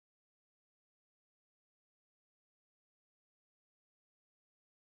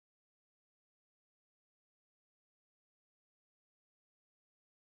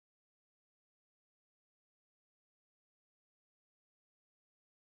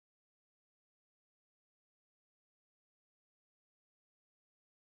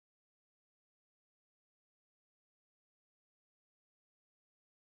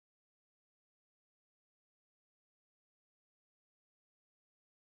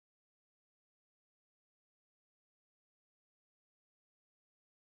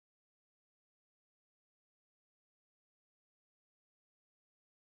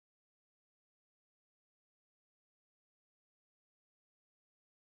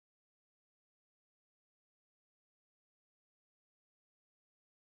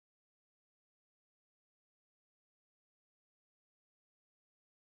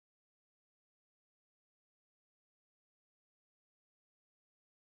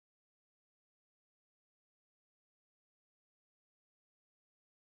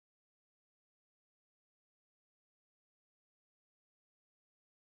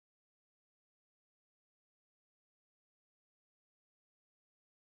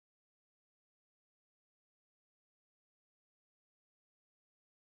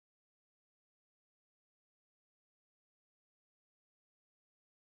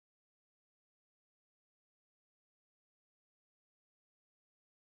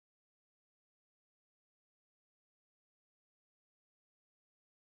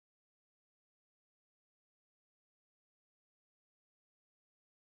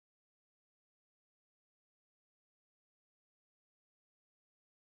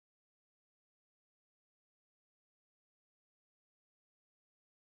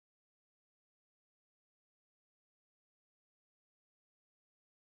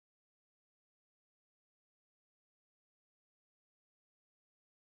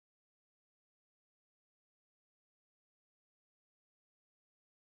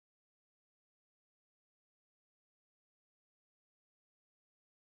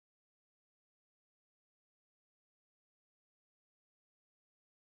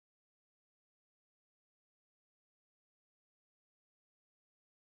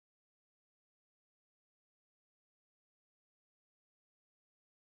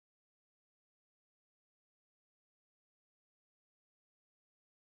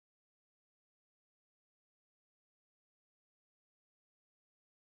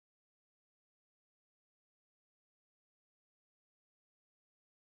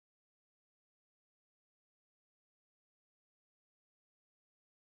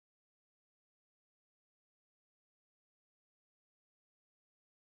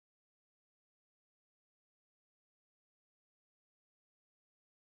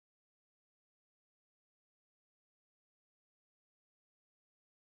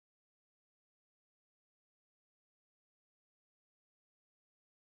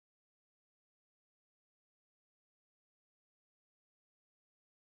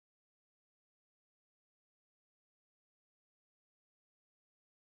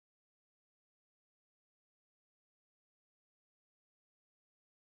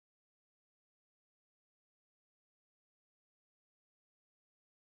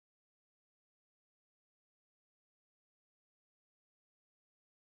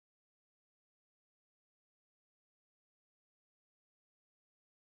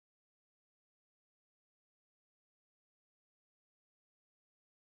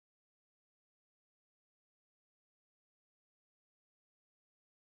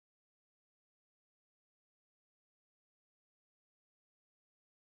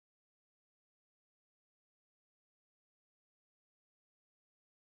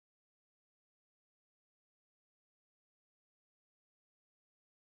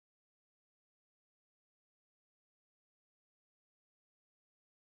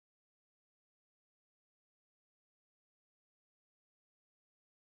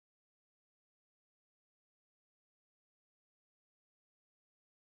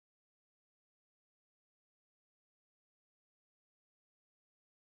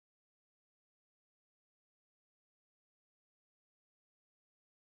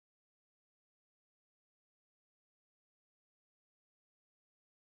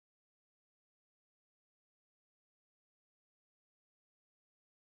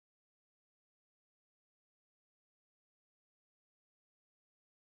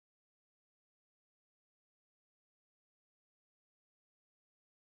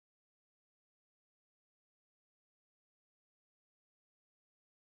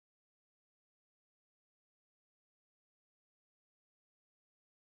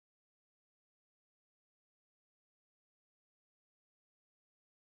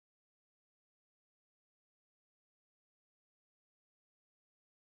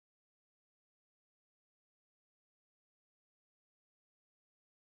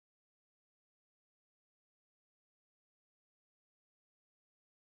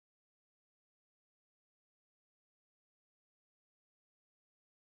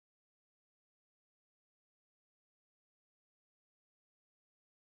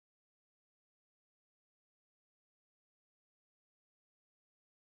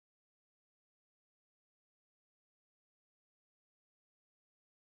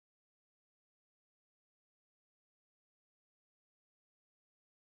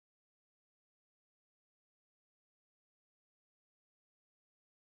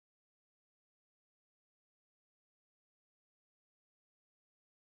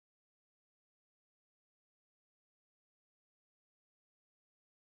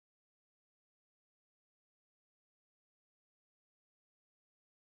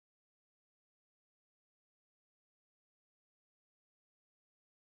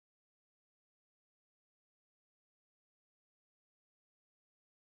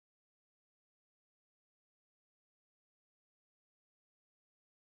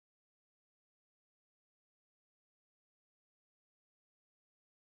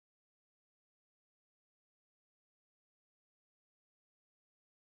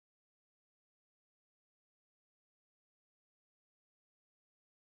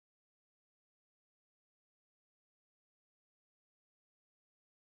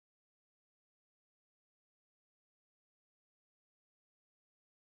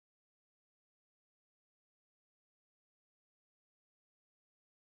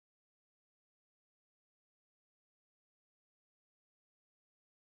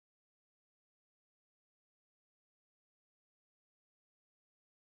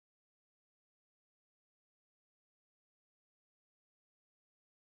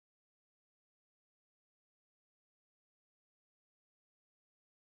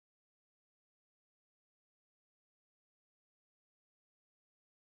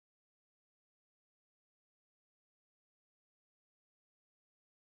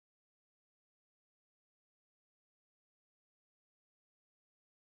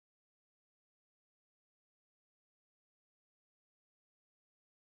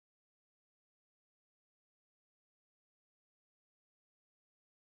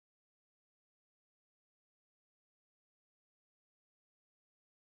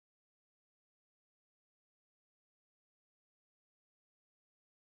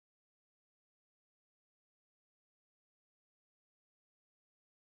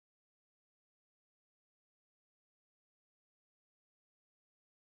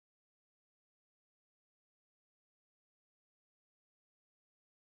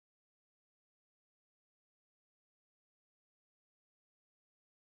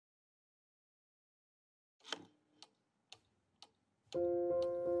Once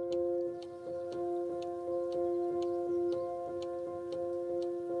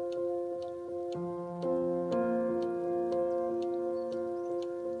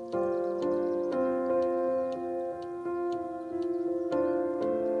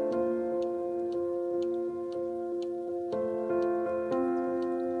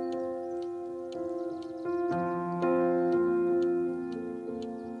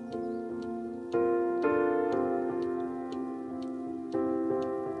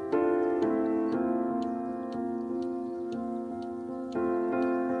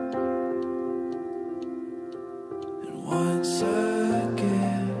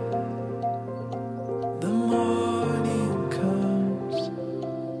again, the morning comes,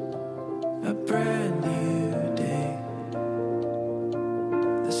 a brand new day,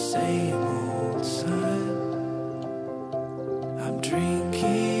 the same old sun. I'm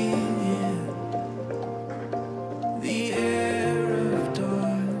drinking in the air of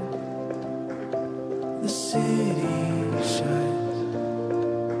dawn. The city shines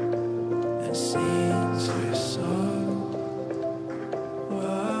and sings her song.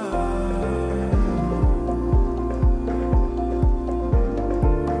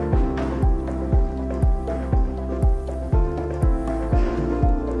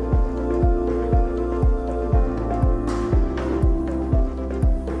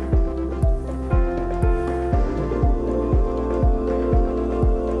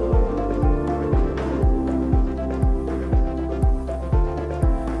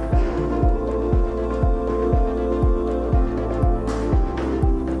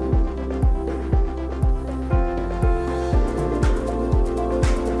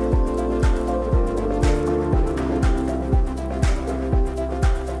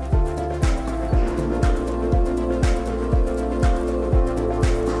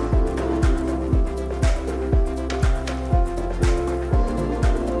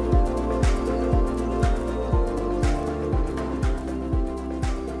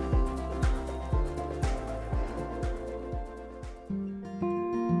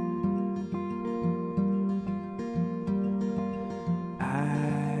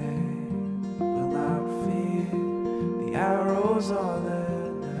 All the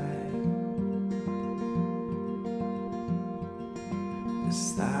night,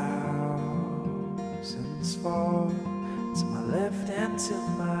 as thousands fall to my left and to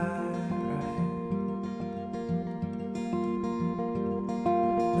my right,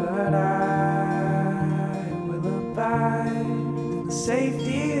 but I will abide in the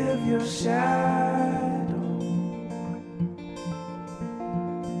safety of your shadow,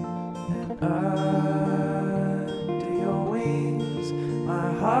 and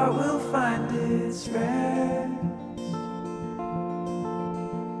my heart will find its rest.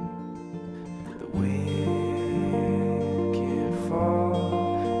 The wicked fall,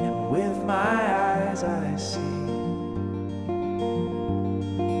 and with my eyes I see,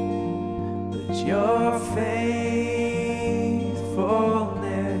 but your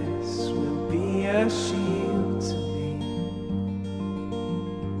faithfulness will be a shield to me,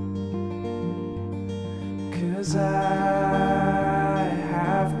 'cause I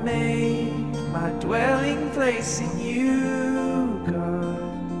have made my dwelling place in you, God,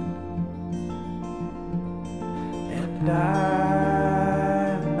 and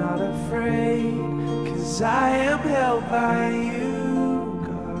I'm not afraid, 'cause I am held by you,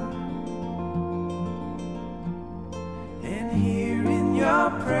 God, and here in your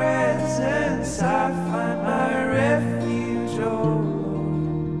presence I find my refuge, oh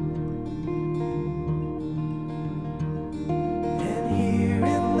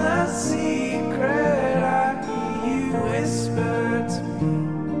secret, I hear you whisper to me.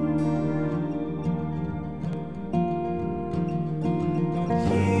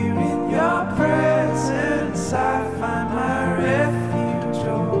 Here in your presence I find my refuge,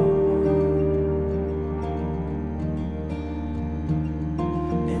 oh.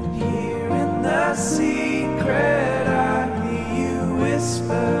 And here in the secret I hear you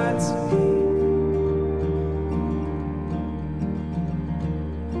whisper to me.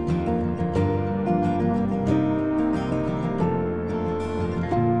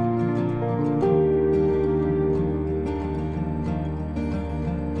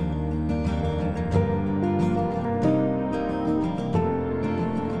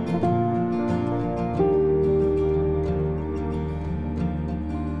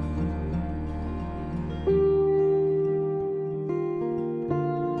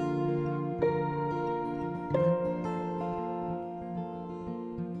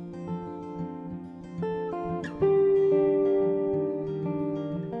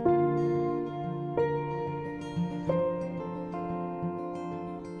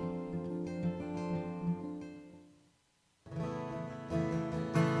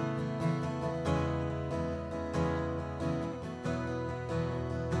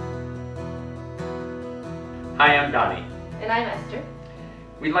 Hi, I'm Donnie. And I'm Esther.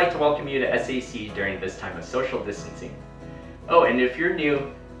 We'd like to welcome you to SAC during this time of social distancing. Oh, and if you're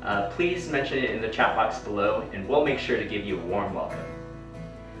new, please mention it in the chat box below and we'll make sure to give you a warm welcome.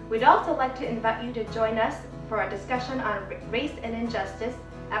 We'd also like to invite you to join us for a discussion on race and injustice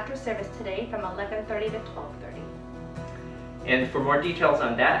after service today from 11:30 to 12:30. And for more details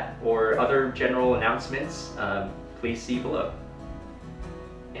on that or other general announcements, please see below.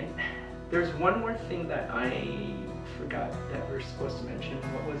 And there's one more thing that I forgot that we're supposed to mention.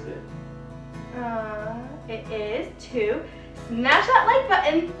 What was it? It is to smash that like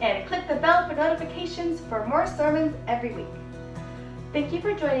button and click the bell for notifications for more sermons every week. Thank you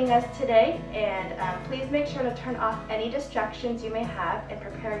for joining us today, and please make sure to turn off any distractions you may have and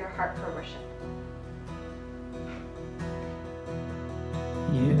prepare your heart for worship.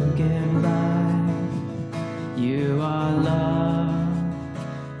 You give life, you are love,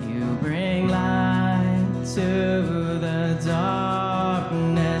 you bring light to the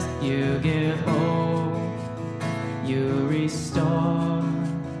darkness, you give hope, you restore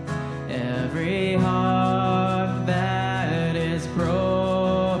every heart that is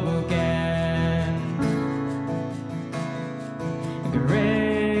broken.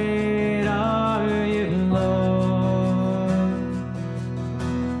 Great are you, Lord.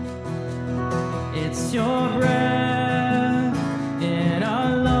 It's your breath in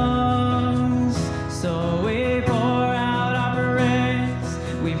our lungs, so we pour out our praise.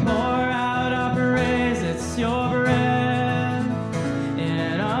 We pour out our praise. It's your breath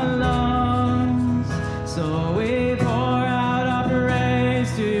in our lungs, so we pour out our praise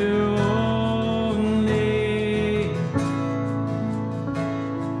to you only.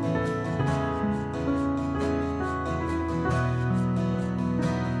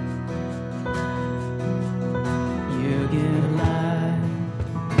 You give life,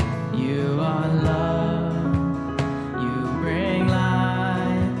 you are love, you bring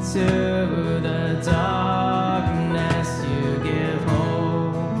light to the darkness, you give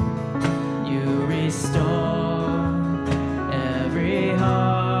hope, you restore every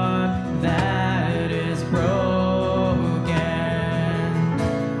heart that is broken.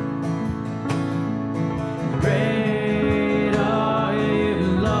 Great are you,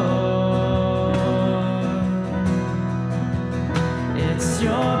 Lord. It's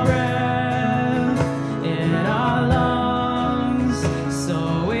your breath in our lungs, so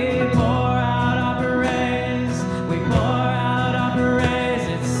we pour out our praise. We pour out our praise.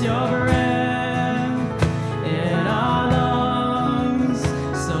 It's your breath in our lungs,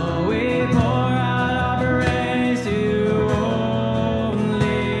 so we pour out our praise to you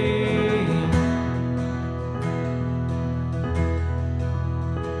only.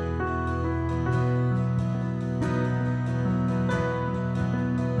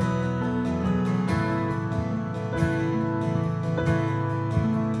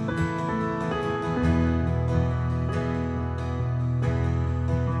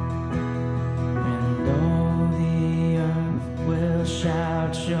 And all the earth will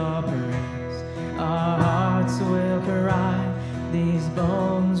shout your praise. Our hearts will cry, these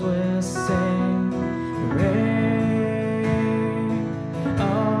bones will sing. Great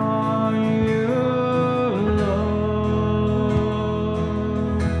are you, Lord.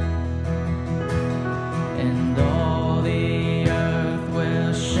 And all the earth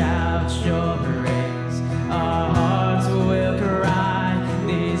will shout your praise. Our hearts will cry,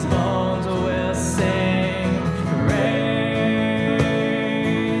 these bones will sing. Great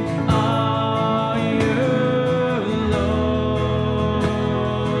are you, Lord.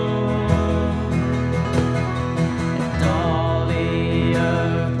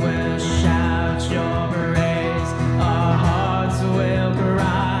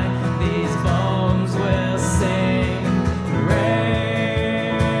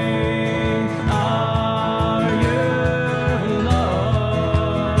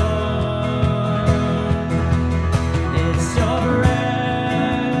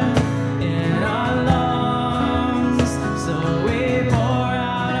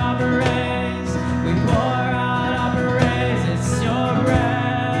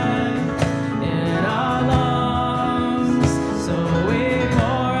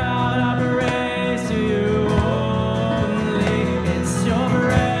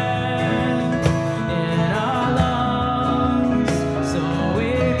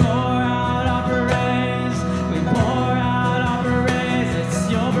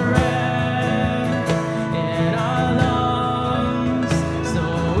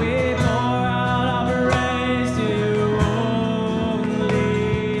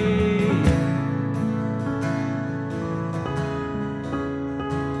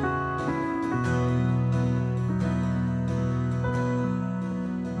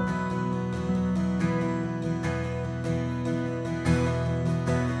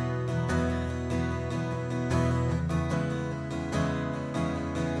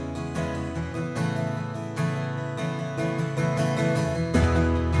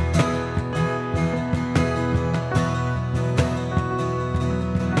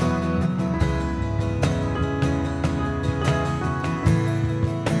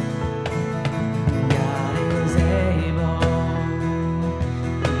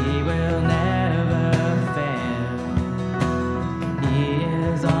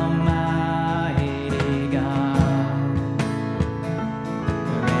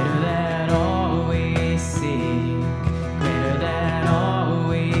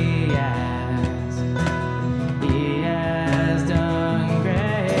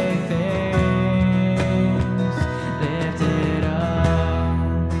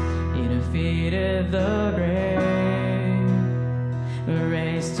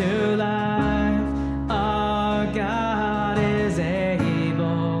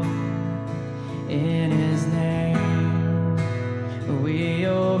 we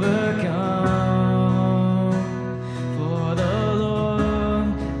overcome. For the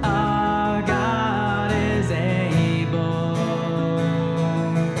Lord our God is able.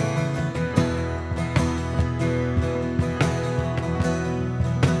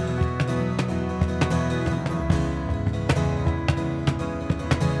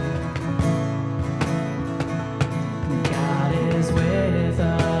 God is with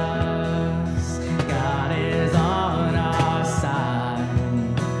us. God is on our side.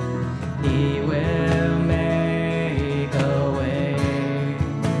 He will make a way.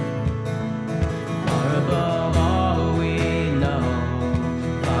 Far above all we know,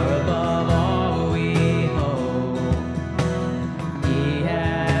 far above all we hope. He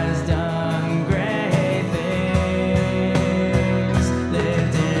has done great things.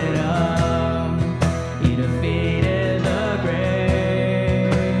 Lifted up, He defeated the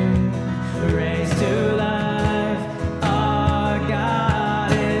grave. Raised to life, our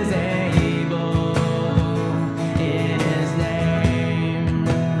God is able. In His name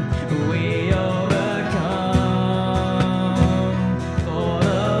we overcome. For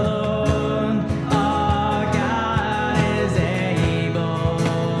the Lord our God is able.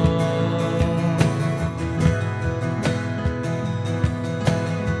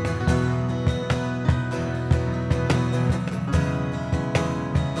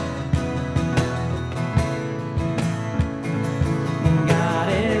 God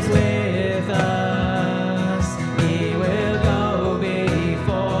is with us. He will go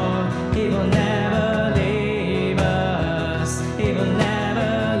before. He will never leave us. He will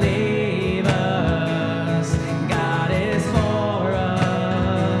never leave us. God is for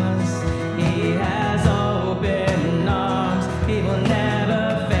us. He has open arms. He will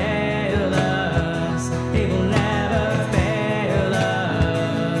never fail us. He will never fail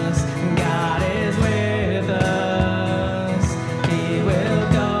us. God is with us. He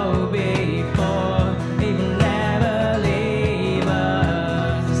will go before. He will never leave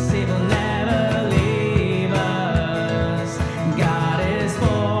us. He will never leave us. God is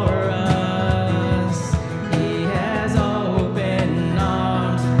for us. He has open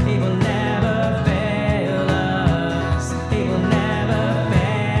arms. He will never fail us. He will never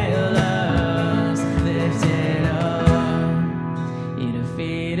fail us. Lifted up, He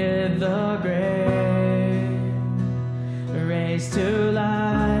defeated the grave. Raised to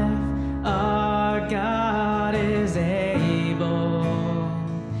life, our God is able.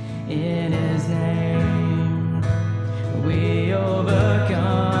 In His name we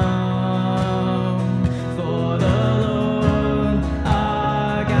overcome. For the Lord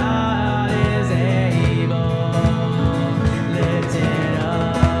our God is able. Lifted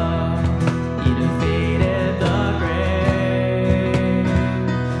up, He defeated the grave.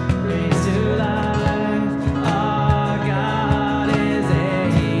 Raised to life, our God is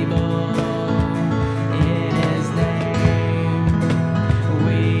able. In His name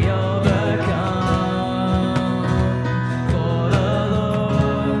we overcome. For the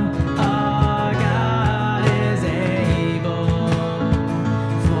Lord our God is able.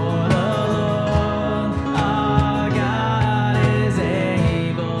 For the Lord our God is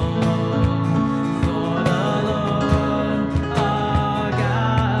able. For the Lord our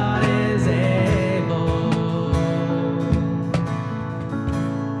God is able.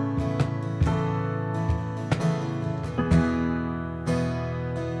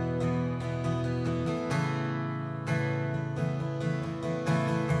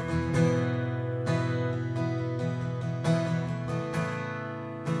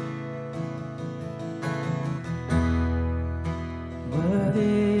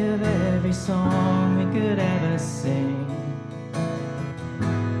 Worthy of every song we could ever sing.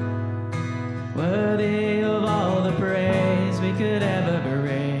 Worthy of all the praise we could ever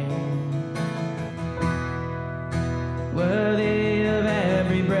bring. Worthy of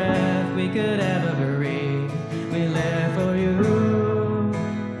every breath we could ever breathe. We live for You.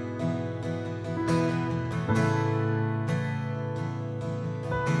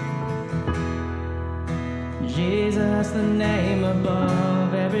 Jesus, the name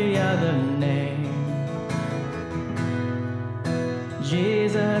above every other name.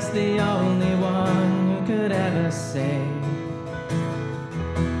 Jesus, the only one who could ever save.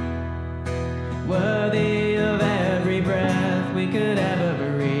 Worthy of every breath we could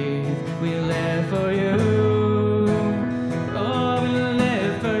ever breathe. We live for You. Oh, we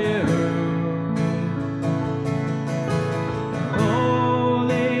live for You.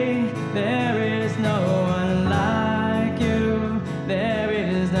 Holy, there is no one like You. There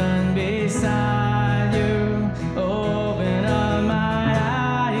is none beside You. Open up my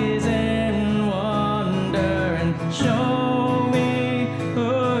eyes in wonder and show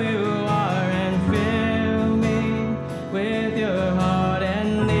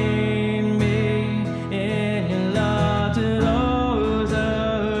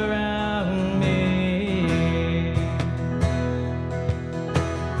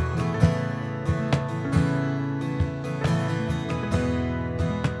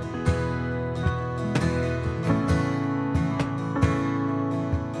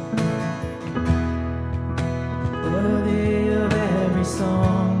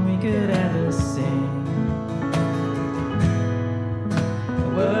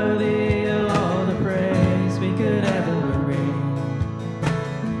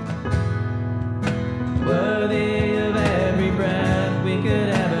could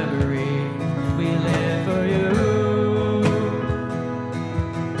ever breathe. We live for you.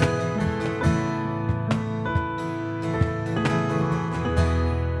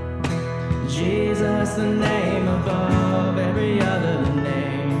 Jesus, the name above every other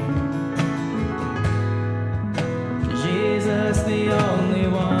name. Jesus, the only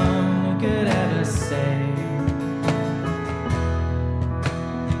one who could ever save.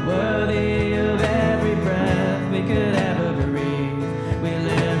 Worthy of every breath we could ever breathe. We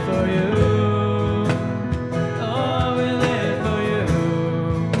live for you. Oh, we live for you.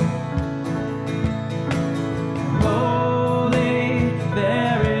 Holy,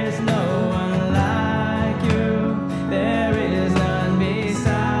 there is no one like you. There is none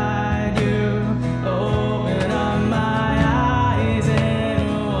beside you. Open up my eyes in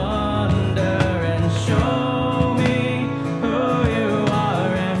wonder and show me who you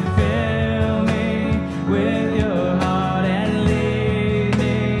are and fill me with your heart and lead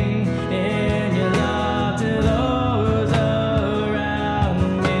me in your love to those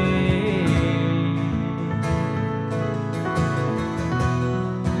around me. I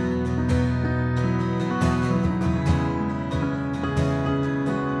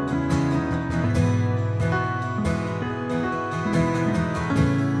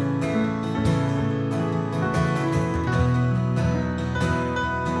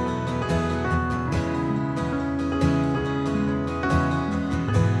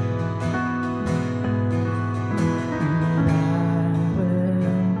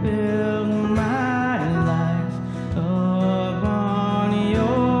will build my life upon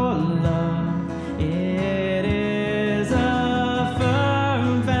your love. It is a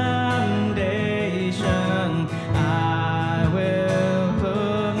firm foundation. I will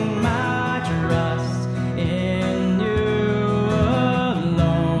put my trust in you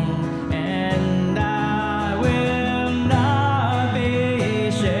alone, and I will not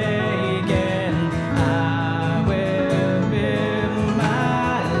be shaken. I will build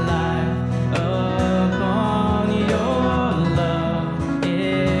my life upon your love.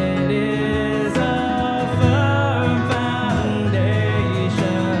 It is a firm foundation.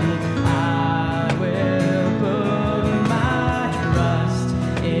 I will put my trust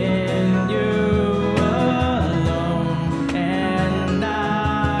in you alone, and I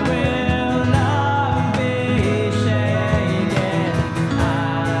will not be shaken. I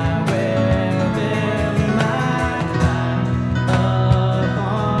will build my life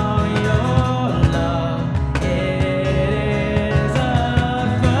upon your love. It is a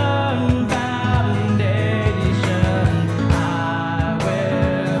firm foundation. I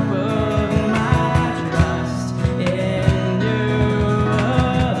will put my trust in you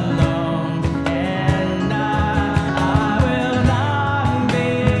alone, and I will not be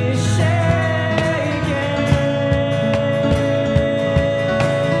shaken.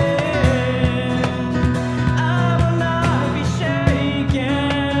 I will not be shaken.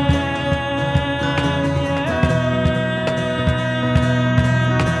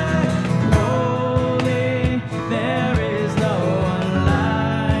 Holy, there is no one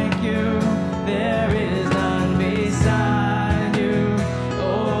like you. There is none beside you.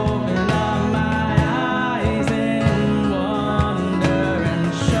 Open up my eyes in wonder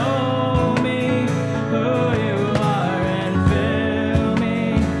and show me who you are and fill me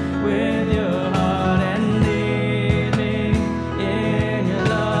with your heart and lead me in your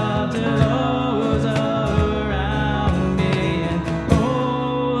love to those around me. And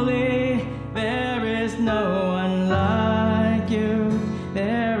holy, there is no one like you.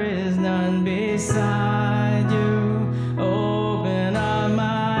 There is none beside you. Open up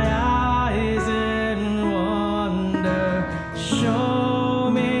my eyes in wonder. Show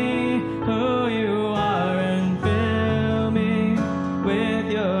me who you are and fill me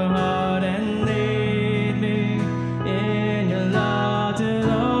with your heart and lead me in your love to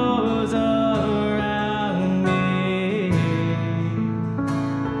those around me.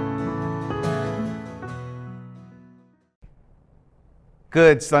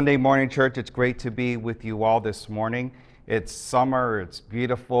 Good Sunday morning, church. It's great to be with you all this morning. It's summer, it's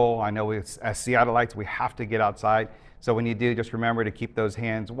beautiful. I know as Seattleites, we have to get outside. So when you do, just remember to keep those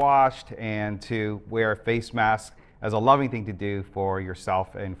hands washed and to wear a face mask as a loving thing to do for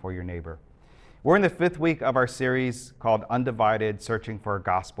yourself and for your neighbor. We're in the 5th week of our series called Undivided, Searching for a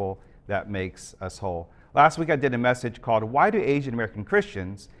Gospel That Makes Us Whole. Last week I did a message called Why Do Asian American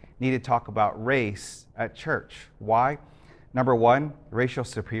Christians Need to Talk About Race at Church? Why? Number 1, racial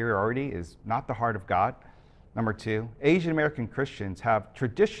superiority is not the heart of God. Number 2, Asian American Christians have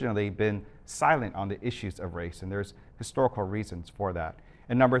traditionally been silent on the issues of race, and there's historical reasons for that.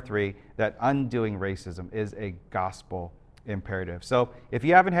 And number 3, that undoing racism is a gospel imperative. So if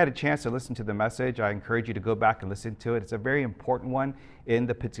you haven't had a chance to listen to the message, I encourage you to go back and listen to it. It's a very important one in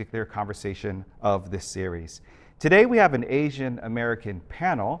the particular conversation of this series. Today we have an Asian American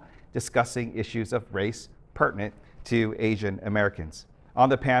panel discussing issues of race pertinent to Asian Americans. On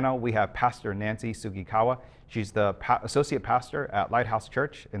the panel, we have Pastor Nancy Sugikawa. She's the associate pastor at Lighthouse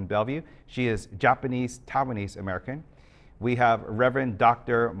Church in Bellevue. She is Japanese Taiwanese American. We have Reverend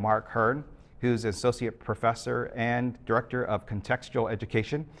Dr. Mark Hearn, who's an associate professor and director of contextual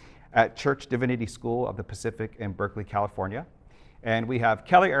education at Church Divinity School of the Pacific in Berkeley, California. And we have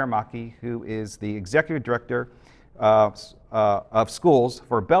Kelly Aramaki, who is the executive director of schools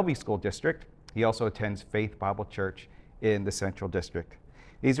for Bellevue School District. He also attends Faith Bible Church in the Central District.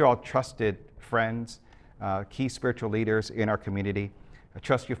 These are all trusted friends, key spiritual leaders in our community. I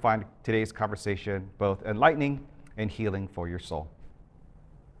trust you find today's conversation both enlightening and healing for your soul.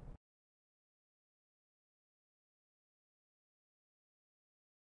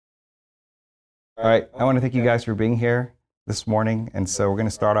 All right, I want to thank you guys for being here this morning. And so we're going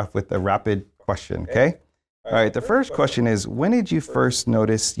to start off with a rapid question, okay? All right, the first question is, when did you first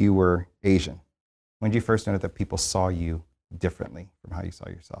notice you were Asian? When did you first notice that people saw you differently from how you saw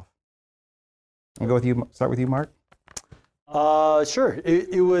yourself? I'll go with you, start with you, Mark. Sure,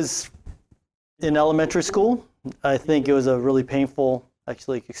 it was in elementary school. I think it was a really painful,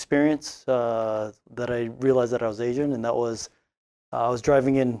 actually, experience that I realized that I was Asian, and that was, I was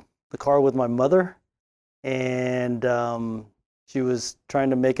driving in the car with my mother, and she was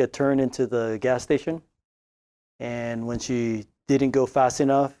trying to make a turn into the gas station, and when she didn't go fast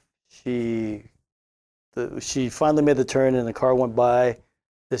enough, she finally made the turn, and the car went by.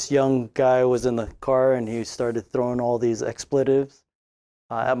 This young guy was in the car, and he started throwing all these expletives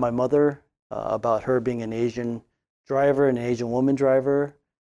at my mother about her being an Asian driver, an Asian woman driver.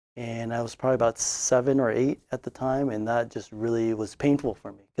 And I was probably about 7 or 8 at the time, and that just really was painful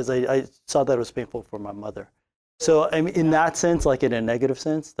for me because I saw that it was painful for my mother. So I mean, in that sense, like in a negative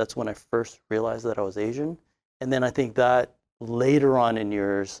sense, that's when I first realized that I was Asian. And then I think that later on in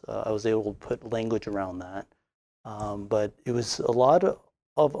years, I was able to put language around that. But it was a lot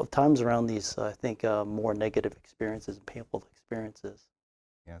of times around these, I think, more negative experiences and painful experiences.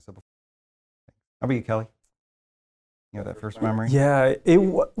 Yeah. So, how about you, Kelly? You know, that first memory? Yeah, it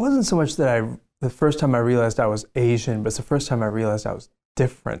wasn't so much that the first time I realized I was Asian, but it's the first time I realized I was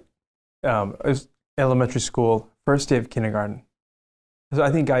different. It was elementary school, first day of kindergarten. So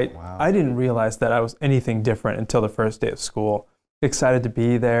I think I didn't realize that I was anything different until the first day of school. Excited to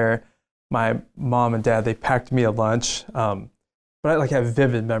be there. My mom and dad, they packed me a lunch. But I have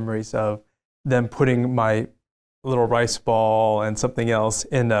vivid memories of them putting my little rice ball and something else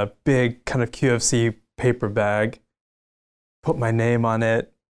in a big kind of QFC paper bag, put my name on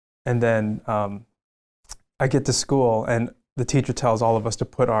it, and then I get to school and the teacher tells all of us to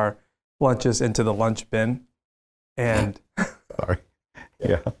put our lunches into the lunch bin. And sorry.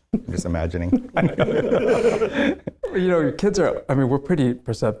 Yeah, just imagining. You know, kids are, I mean, we're pretty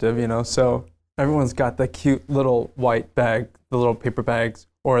perceptive, you know, so everyone's got the cute little white bag, the little paper bags,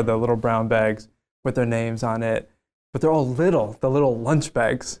 or the little brown bags with their names on it, but they're all little, the little lunch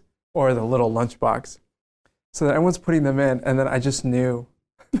bags or the little lunchbox. So that everyone's putting them in, and then I just knew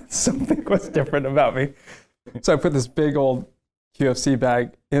something was different about me. So I put this big old QFC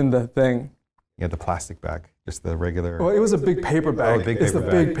bag in the thing. Yeah, the plastic bag, just the regular. Well, it was a big paper bag. Oh, big it's paper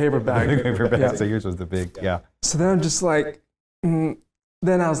the bag. big paper bag. Big paper bag. Yeah. So yours was the big, yeah. So then I'm just like, then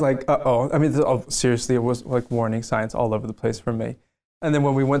I was like, uh-oh. I mean, seriously, it was like warning signs all over the place for me. And then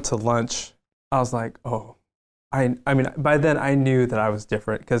when we went to lunch, I was like, oh, I mean, by then I knew that I was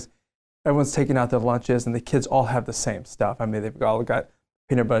different because everyone's taking out their lunches and the kids all have the same stuff. I mean, they've all got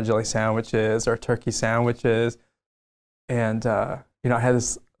peanut butter jelly sandwiches or turkey sandwiches. And, you know, I had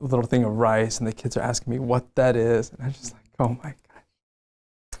this little thing of rice and the kids are asking me what that is. And I was just like, oh my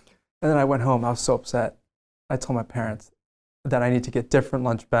God. And then I went home. I was so upset. I told my parents that I need to get different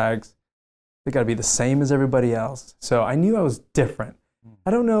lunch bags. They got to be the same as everybody else. So I knew I was different.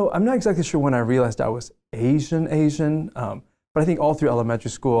 I don't know. I'm not exactly sure when I realized I was Asian. But I think all through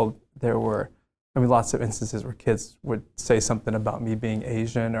elementary school, there were, lots of instances where kids would say something about me being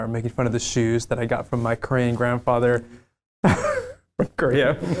Asian or making fun of the shoes that I got from my Korean grandfather from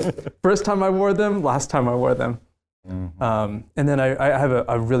Korea. First time I wore them, last time I wore them. Mm-hmm. And then I have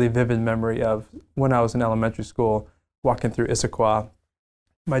a really vivid memory of when I was in elementary school, walking through Issaquah.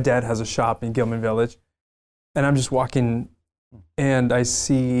 My dad has a shop in Gilman Village, and I'm just walking, and I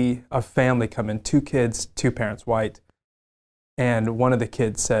see a family come in, 2 kids, 2 parents, white. And one of the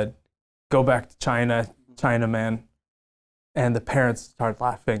kids said, "Go back to China, man." And the parents started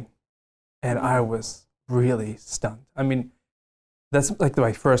laughing. And I was really stunned. I mean, that's like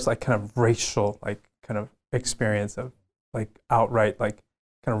my first like kind of racial like kind of experience of like outright like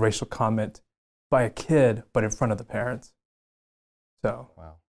kind of racial comment by a kid, but in front of the parents. So,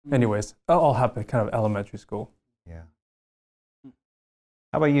 Wow. anyways, it all happened kind of elementary school. Yeah.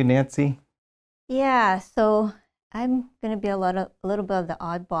 How about you, Nancy? Yeah, so I'm going to be a little bit of the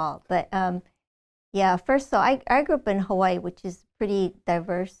oddball, but yeah, first, so I grew up in Hawaii, which is pretty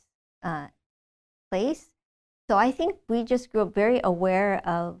diverse place. So I think we just grew up very aware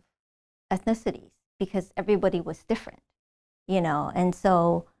of ethnicities because everybody was different, you know, and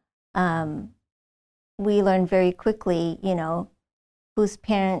so we learned very quickly, you know, whose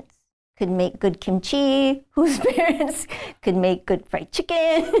parents could make good kimchi, whose parents could make good fried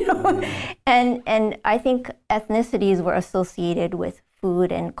chicken, you know? And I think ethnicities were associated with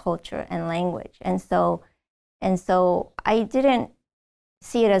food and culture and language. And so I didn't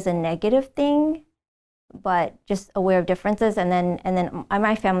see it as a negative thing, but just aware of differences. And then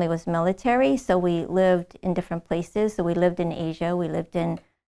my family was military, so we lived in different places. So we lived in Asia, we lived in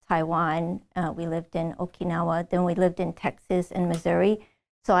Taiwan, we lived in Okinawa, then we lived in Texas and Missouri.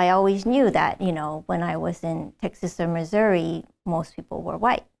 So I always knew that, you know, when I was in Texas or Missouri, most people were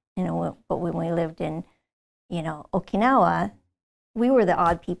white, you know, but when we lived in, you know, Okinawa, we were the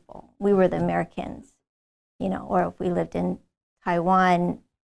odd people. We were the Americans, you know, or if we lived in Taiwan,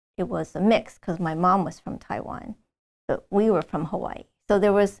 it was a mix because my mom was from Taiwan, but we were from Hawaii. So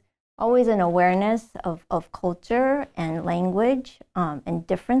there was always an awareness of culture and language and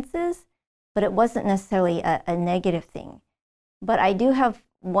differences, but it wasn't necessarily a negative thing. But I do have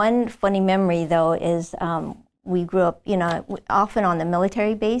one funny memory, though, is we grew up, you know, often on the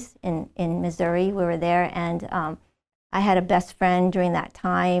military base in Missouri. We were there, and I had a best friend during that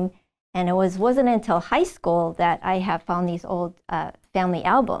time. And it wasn't until high school that I have found these old family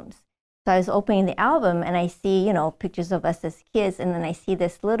albums. So I was opening the album, and I see, you know, pictures of us as kids, and then I see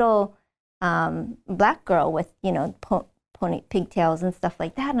this little black girl with, you know, pony pigtails and stuff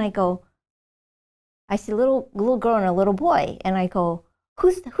like that, and I see a little girl and a little boy, and I go,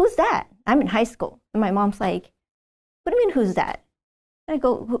 who's that? I'm in high school. And my mom's like, what do you mean, who's that? And I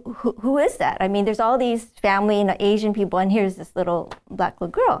go, who is that? I mean, there's all these family and Asian people, and here's this little black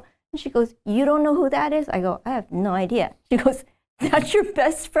little girl. And she goes, you don't know who that is? I go, I have no idea. She goes, that's your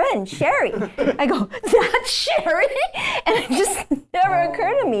best friend, Sherry. I go, that's Sherry? And it just never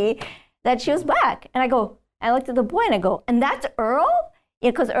occurred to me that she was black. And I looked at the boy and I go, and that's Earl?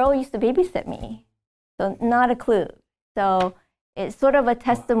 Yeah, because Earl used to babysit me. So not a clue. So it's sort of a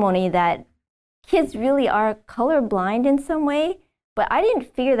testimony that kids really are colorblind in some way, but I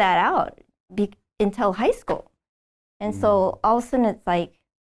didn't figure that out until high school. And so all of a sudden it's like,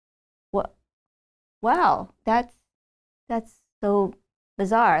 wow, that's so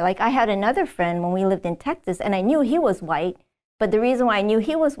bizarre. Like I had another friend when we lived in Texas, and I knew he was white, but the reason why I knew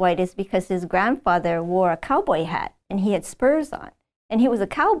he was white is because his grandfather wore a cowboy hat and he had spurs on. And he was a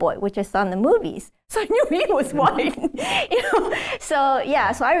cowboy, which I saw in the movies. So I knew he was white, you know. So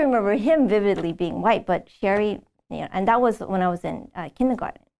yeah, so I remember him vividly being white, but Sherry, you know, and that was when I was in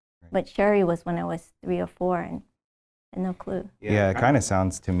kindergarten. But Sherry was when I was 3 or 4, and no clue. Yeah, it kind of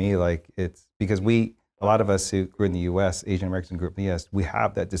sounds to me like it's because a lot of us who grew in the U.S., Asian Americans grew up in the U.S., we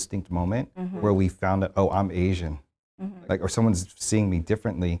have that distinct moment where we found that, oh, I'm Asian, like, or someone's seeing me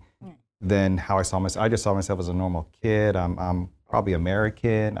differently than how I saw myself. I just saw myself as a normal kid. I'm probably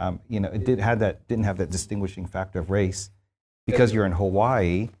American. You know, it didn't have that distinguishing factor of race, because you're in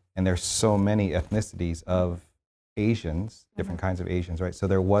Hawaii and there's so many ethnicities of Asians, different kinds of Asians, right? So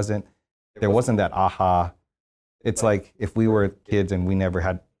there wasn't that aha. It's like if we were kids and we never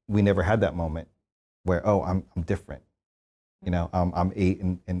had that moment where, oh, I'm different, you know, I'm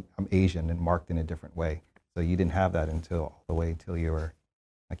Asian and marked in a different way. So you didn't have that all the way until you were,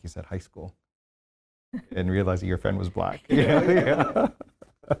 like you said, high school, and realizing your friend was black. Yeah.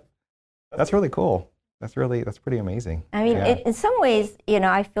 That's really cool. That's pretty amazing. I mean, in some ways, you know,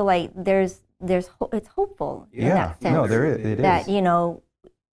 I feel like it's hopeful in that sense. No, there is. It that, is. you know,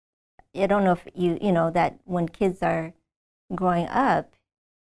 I don't know if you know that when kids are growing up,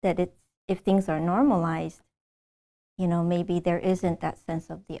 that if things are normalized, you know, maybe there isn't that sense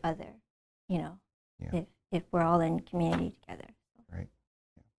of the other, you know, if we're all in community together. Right.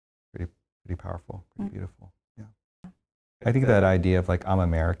 Yeah. Pretty powerful, pretty beautiful. Yeah. I think that idea of like, I'm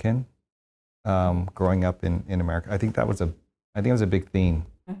American, growing up in America, I think it was a big theme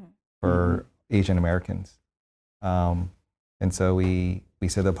for Asian Americans. And so we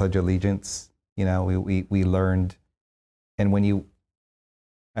said the Pledge of Allegiance, you know, we learned, and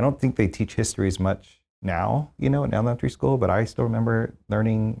I don't think they teach history as much now, in elementary school, but I still remember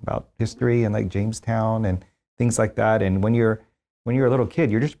learning about history and like Jamestown and things like that. And when you're a little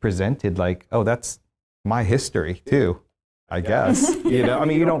kid, you're just presented like, oh, that's my history too, I guess. You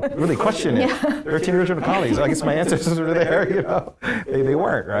don't really question it. They're original colonies. I guess my ancestors were there. They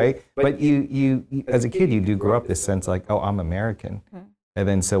weren't, right? But you as a kid, you do grow up this sense like, oh, I'm American. And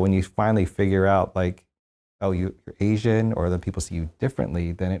then so when you finally figure out like, oh, you're Asian, or then people see you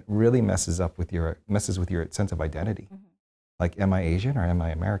differently, then it really messes with your sense of identity. Like, am I Asian or am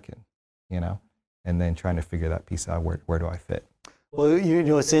I American? And then trying to figure that piece out. Where do I fit? Well,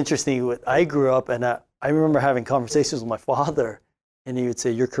 it's interesting. I grew up, and I remember having conversations with my father, and he would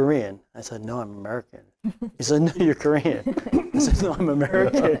say, "You're Korean." I said, "No, I'm American." He said, "No, you're Korean." I said, "No, I'm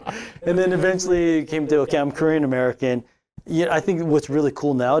American." And then eventually it came to, okay, I'm Korean American. I think what's really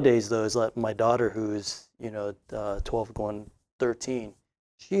cool nowadays, though, is like my daughter, who's 12 going 13,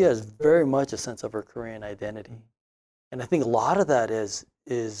 she has very much a sense of her Korean identity. And I think a lot of that is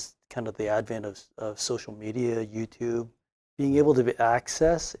kind of the advent of social media, YouTube, being able to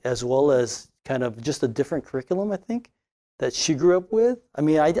access, as well as kind of just a different curriculum, I think, that she grew up with. I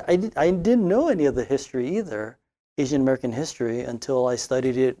mean, I didn't know any of the history either, Asian American history, until I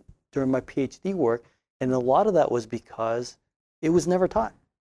studied it during my PhD work. And a lot of that was because it was never taught.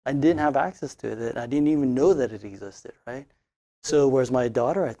 I didn't have access to it. I didn't even know that it existed, right? So whereas my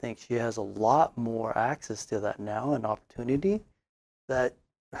daughter, I think she has a lot more access to that now and opportunity, that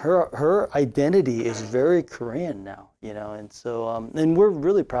her identity is very Korean now, and so, and we're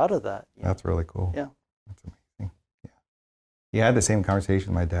really proud of that. That's really cool. Yeah. That's amazing. Yeah. I had the same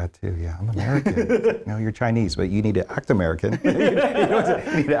conversation with my dad too. Yeah, I'm American. No, you're Chinese, but you need to act American. You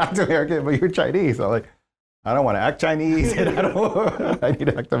need to act American, but you're Chinese. I'm like, I don't want to act Chinese, and I need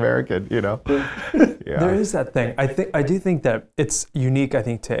to act American, Yeah. There is that thing. I do think that it's unique, I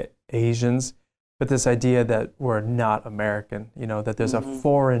think, to Asians, but this idea that we're not American, that there's a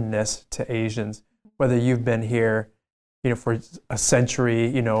foreignness to Asians, whether you've been here, for a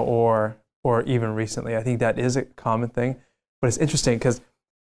century, or even recently. I think that is a common thing. But it's interesting because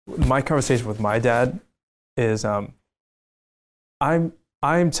my conversation with my dad is, I'm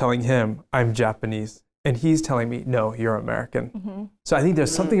telling him I'm Japanese, and he's telling me, no, you're American. So I think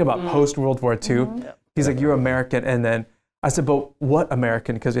there's something about post-World War II. He's like, you're American. And then I said, but what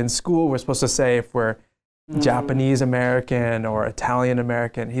American? Because in school, we're supposed to say if we're Japanese American or Italian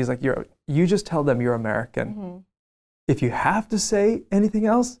American. He's like, you just tell them you're American. If you have to say anything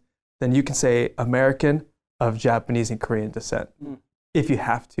else, then you can say American of Japanese and Korean descent, if you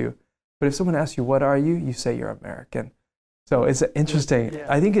have to. But if someone asks you, what are you? You say you're American. So it's interesting.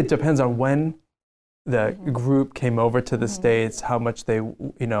 I think it depends on when the group came over to the States, how much they,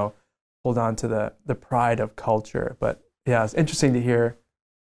 hold on to the pride of culture. But yeah, it's interesting to hear.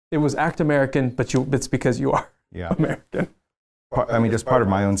 It was act American, but it's because you are American. I mean, just part of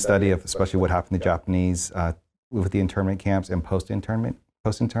my own study of especially what happened to Japanese with the internment camps and post-internment,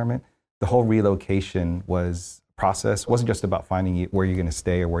 the whole relocation process wasn't just about finding where you're going to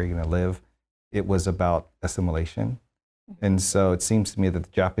stay or where you're going to live. It was about assimilation. And so it seems to me that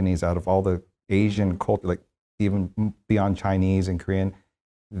the Japanese, out of all the Asian culture, like even beyond Chinese and Korean,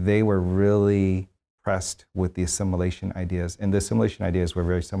 they were really pressed with the assimilation ideas. And the assimilation ideas were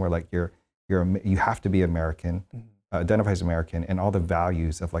very similar, like you have to be American, identify as American, and all the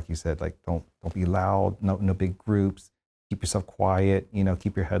values of, like you said, like don't be loud, no big groups, keep yourself quiet,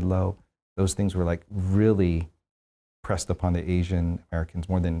 keep your head low. Those things were like really pressed upon the Asian Americans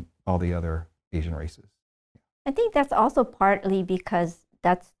more than all the other Asian races. I think that's also partly because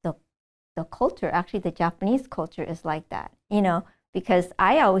that's the culture. Actually, the Japanese culture is like that, because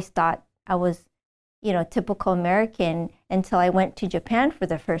I always thought I was, typical American until I went to Japan for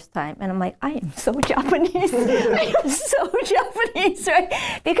the first time. And I'm like, I am so Japanese. I am so Japanese,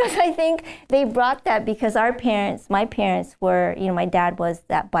 right? Because I think they brought that because my parents were, my dad was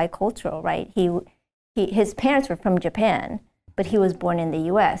that bicultural, right? His parents were from Japan, but he was born in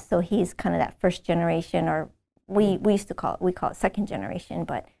the US. So he's kind of that first generation, or we call it second generation,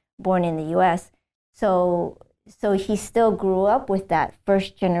 but born in the US. So he still grew up with that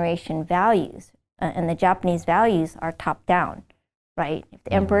first generation values. And the Japanese values are top down, right? If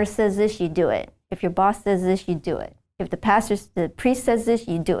the emperor says this, you do it. If your boss says this, you do it. If the priest says this,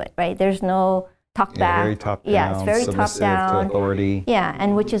 you do it, right? There's no talk back. Very top down. Yeah, it's very top down. To authority. Yeah,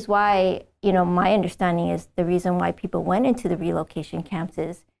 and which is why, my understanding is the reason why people went into the relocation camps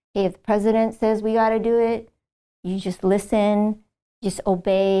is, hey, if the president says we got to do it, you just listen, just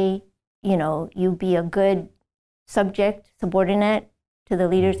obey, you be a good subordinate to the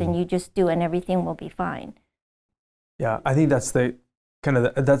leaders, and you just do, and everything will be fine. Yeah, I think that's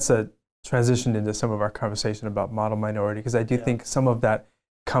that's a transitioned into some of our conversation about model minority, because I do Yeah. think some of that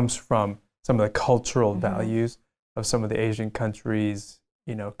comes from some of the cultural Mhm. values of some of the Asian countries,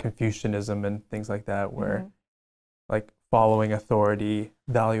 you know, Confucianism and things like that, where like following authority,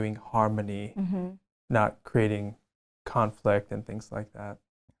 valuing harmony, not creating conflict and things like that.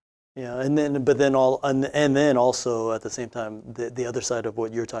 Yeah, and then also at the same time, the other side of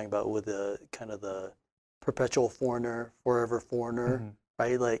what you're talking about with the kind of the perpetual foreigner, forever foreigner,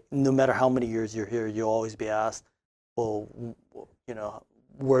 right? Like no matter how many years you're here, you'll always be asked, well, you know,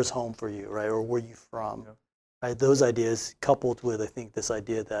 where's home for you, right? Or where you from, right? Those ideas coupled with, I think, this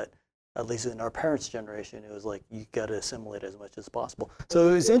idea that at least in our parents' generation, it was like you got to assimilate as much as possible. So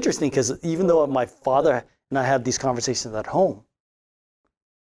it was interesting because even though my father and I had these conversations at home,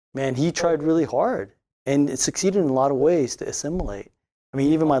 man, he tried really hard and it succeeded in a lot of ways to assimilate. I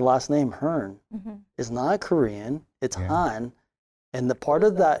mean, even my last name, Hearn, is not Korean, it's Han. And the part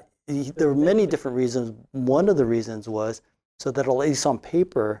of that, there were many different reasons. One of the reasons was so that at least on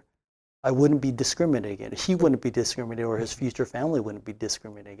paper, I wouldn't be discriminated against. He wouldn't be discriminated, or his future family wouldn't be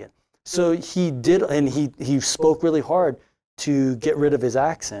discriminated against. So he did, and he spoke really hard to get rid of his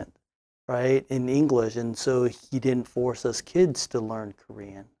accent, right, in English. And so he didn't force us kids to learn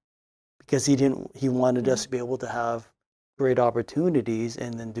Korean because he wanted us to be able to have great opportunities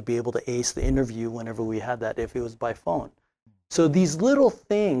and then to be able to ace the interview whenever we had that, if it was by phone. So these little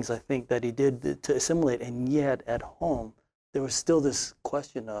things, I think, that he did to assimilate, and yet at home, there was still this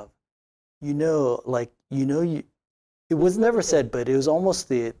question of, it was never said, but it was almost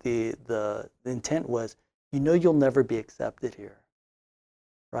the intent was, you'll never be accepted here,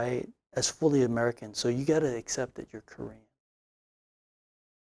 right, as fully American. So you got to accept that you're Korean.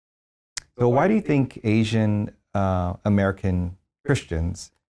 So why do you think Asian American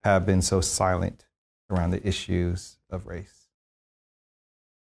Christians have been so silent around the issues of race?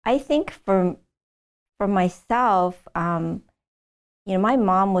 I think for myself, my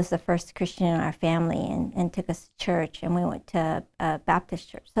mom was the first Christian in our family and took us to church, and we went to a Baptist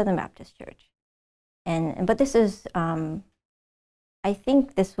church, Southern Baptist Church. But this is, I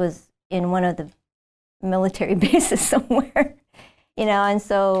think this was in one of the military bases somewhere, and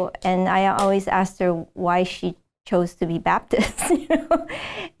I always asked her why she chose to be Baptist,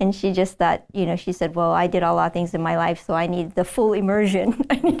 and she just thought, she said, well, I did a lot of things in my life, so I needed the full immersion.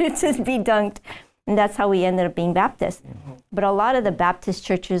 I needed to be dunked. And that's how we ended up being Baptist. But a lot of the Baptist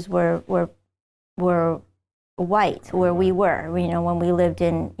churches were white, where we were. When we lived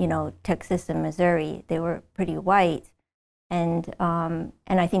in, Texas and Missouri, they were pretty white. And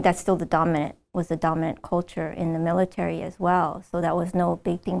I think that's still the dominant culture in the military as well. So that was no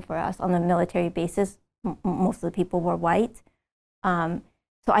big thing for us. On the military basis, most of the people were white. So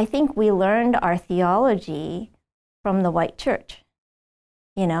I think we learned our theology from the white church,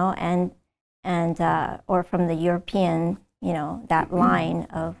 or from the European, that line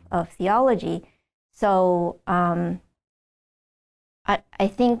of theology. So I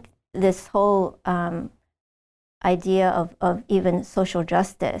think this whole idea of even social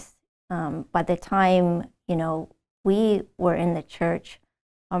justice, by the time, we were in the church,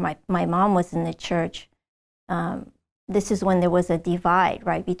 or my mom was in the church, this is when there was a divide,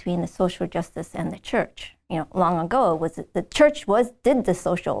 right, between the social justice and the church. Long ago, the church did the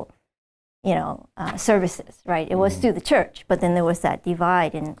social services, right? It was through the church, but then there was that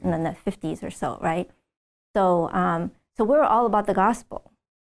divide in the 50s or so, right? So we're all about the gospel,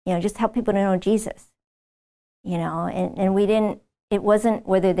 just help people to know Jesus, and we didn't, it wasn't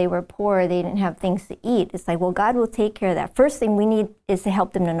whether they were poor or they didn't have things to eat. It's like, well, God will take care of that. First thing we need is to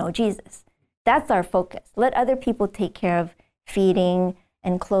help them to know Jesus. That's our focus. Let other people take care of feeding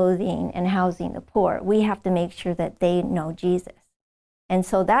and clothing and housing the poor. We have to make sure that they know Jesus. And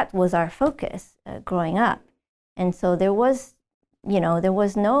so that was our focus growing up. And so there was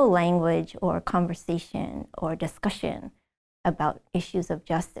no language or conversation or discussion about issues of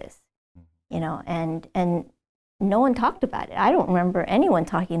justice, and no one talked about it. I don't remember anyone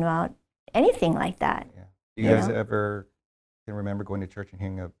talking about anything like that. Yeah. Do you guys ever can remember going to church and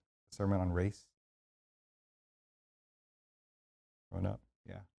hearing a sermon on race growing up?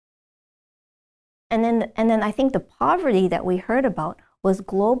 Yeah. And then I think the poverty that we heard about was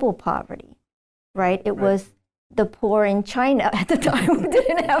global poverty, right? It was the poor in China at the time who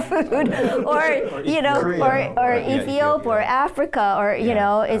didn't have food, or Ethiopia, or Africa, or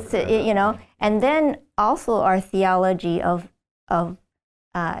and then also our theology of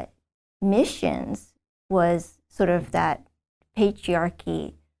missions was sort of that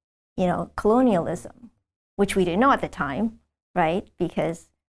patriarchy, colonialism, which we didn't know at the time, right? Because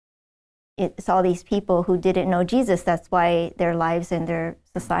it's all these people who didn't know Jesus. That's why their lives and their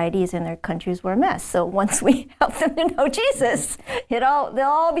societies and their countries were a mess. So once we help them to know Jesus, they'll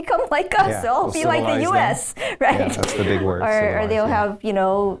all become like us. Yeah, they'll all be like the U.S., right? Yeah, that's the big word. Or they'll have,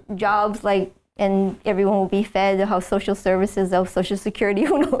 jobs like, and everyone will be fed. They'll have social services, they'll have Social Security,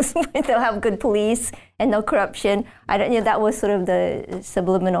 who knows? They'll have good police and no corruption. That was sort of the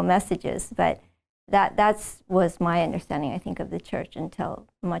subliminal messages. But that was my understanding, I think, of the church until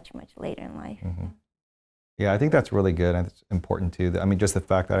much, much later in life. Mm-hmm. Yeah, I think that's really good, and it's important too. I mean, just the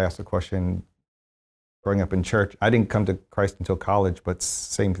fact that I asked the question growing up in church, I didn't come to Christ until college, but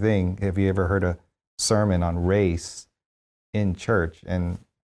same thing. Have you ever heard a sermon on race in church? And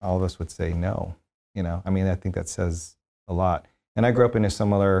all of us would say no. I mean, I think that says a lot. And I grew up in a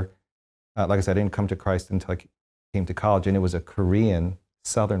similar, like I said, I didn't come to Christ until I came to college, and it was a Korean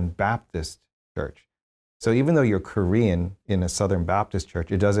Southern Baptist church. So even though you're Korean in a Southern Baptist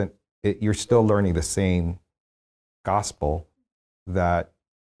church, you're still learning the same gospel that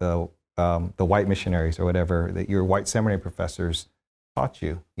the white missionaries or whatever, that your white seminary professors taught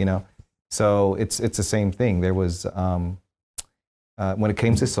you, So it's the same thing. There was, when it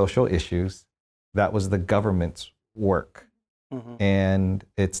came to social issues, that was the government's work. Mm-hmm. And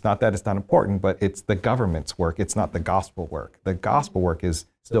it's not that it's not important, but it's the government's work. It's not the gospel work. The gospel work is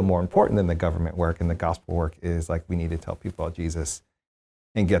still more important than the government work. And the gospel work is like, we need to tell people about Jesus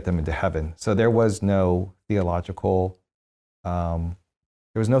and get them into heaven. So there was no theological,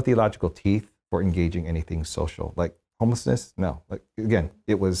 teeth for engaging anything social, like homelessness. No, like again,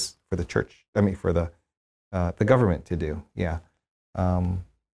 it was for the church. For the government to do. Yeah.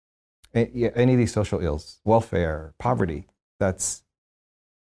 Any of these social ills, welfare, poverty.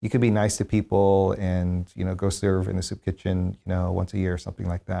 You could be nice to people and go serve in the soup kitchen once a year or something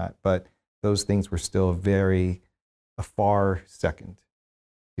like that. But those things were still a far second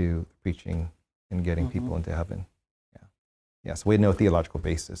to preaching and getting people into heaven. Yeah. So we had no theological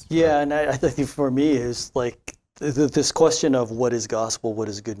basis. Yeah, and I think for me is like this question of what is gospel, what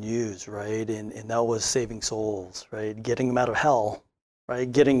is good news, right? And that was saving souls, right? Getting them out of hell,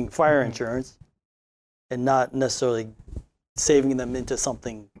 right? Getting fire insurance, and not necessarily saving them into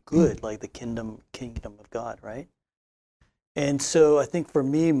something good, like the kingdom of God, right? And so I think for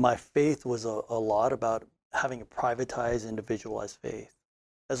me, my faith was a lot about having a privatized, individualized faith.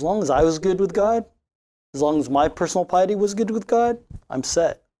 As long as I was good with God, as long as my personal piety was good with God, I'm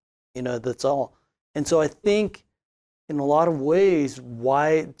set. That's all. And so I think in a lot of ways,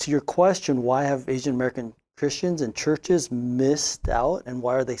 to your question, why have Asian American Christians and churches missed out, and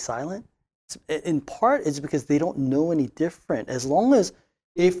why are they silent? In part, it's because they don't know any different. As long as,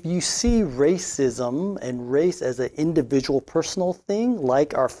 if you see racism and race as an individual, personal thing,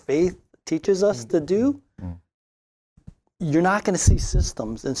 like our faith teaches us to do, you're not going to see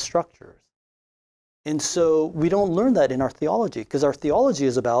systems and structures. And so we don't learn that in our theology, because our theology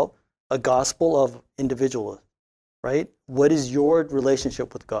is about a gospel of individualism, right? What is your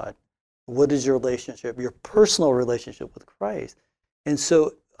relationship with God? What is your personal relationship with Christ? And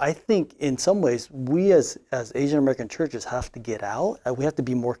so I think in some ways, we as Asian American churches have to get out. We have to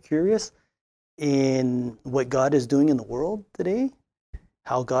be more curious in what God is doing in the world today,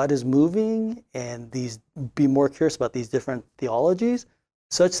 how God is moving, and be more curious about these different theologies,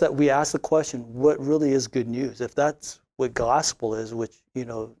 such that we ask the question, what really is good news? If that's what gospel is, which,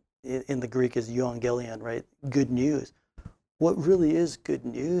 in the Greek is euangelion, right? Good news. What really is good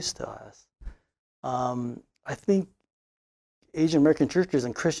news to us? I think Asian American churches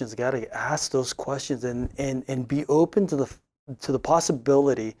and Christians got to ask those questions and be open to the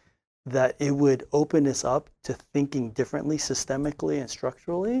possibility that it would open us up to thinking differently, systemically and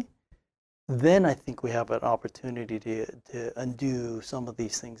structurally. Then I think we have an opportunity to undo some of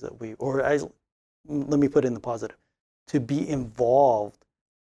these things that let me put it in the positive, to be involved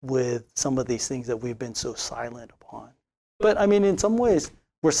with some of these things that we've been so silent upon. But I mean, in some ways,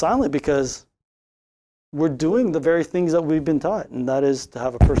 we're silent because we're doing the very things that we've been taught, and that is to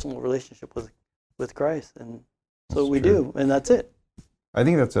have a personal relationship with Christ. And so we do, and that's it. I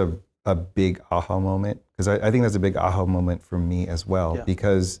think that's a big aha moment, because I think that's a big aha moment for me as well,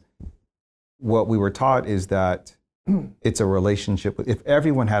 because what we were taught is that it's a relationship. If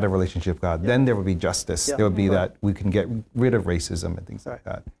everyone had a relationship with God, then there would be justice. There would be that we can get rid of racism and things like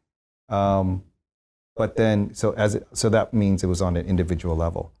that. But then, so that means it was on an individual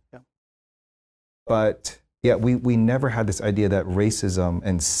level. But yeah, we never had this idea that racism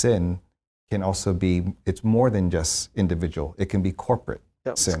and sin can also be, it's more than just individual. It can be corporate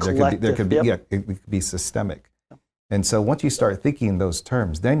sin. There could be it could be systemic. And so once you start thinking in those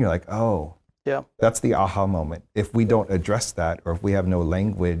terms, then you're like, oh, that's the aha moment. If we don't address that, or if we have no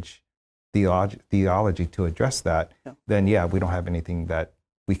language theology to address that, Yeah. then yeah, we don't have anything that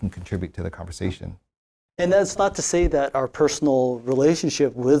we can contribute to the conversation. And that's not to say that our personal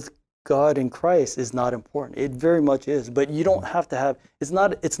relationship with God and Christ is not important. It very much is, but you don't have to have, it's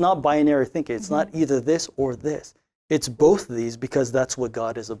not binary thinking. It's not either this or this. It's both of these, because that's what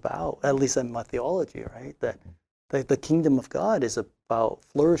God is about, at least in my theology, right? That the kingdom of God is about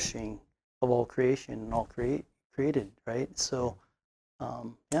flourishing of all creation and all created, right? So,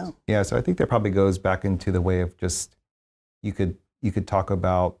 yeah. Yeah, so I think that probably goes back into the way of just, you could talk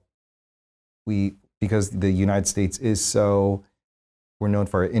about, because the United States is so, we're known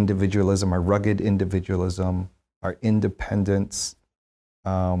for our individualism, our rugged individualism, our independence,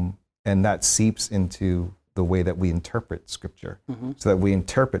 and that seeps into the way that we interpret Scripture. So that we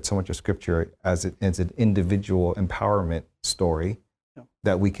interpret so much of Scripture as an individual empowerment story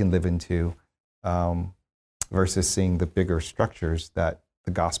that we can live into, versus seeing the bigger structures that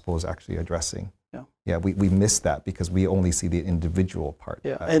the gospel is actually addressing. Yeah, we miss that because we only see the individual part.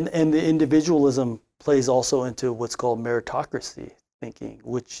 Yeah, and the individualism plays also into what's called meritocracy thinking,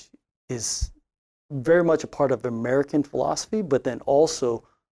 which is very much a part of American philosophy, but then also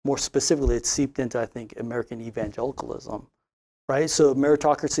more specifically, it's seeped into, I think, American evangelicalism, right? So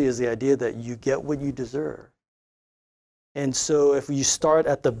meritocracy is the idea that you get what you deserve. And so if you start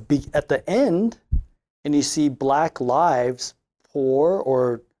at the end and you see Black lives poor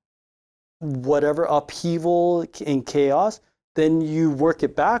or whatever upheaval and chaos, then you work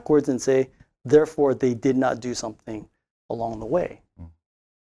it backwards and say, therefore, they did not do something along the way,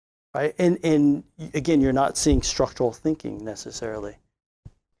 right? And again, you're not seeing structural thinking necessarily.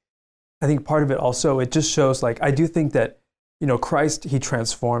 I think part of it also, it just shows, like, I do think that, Christ, he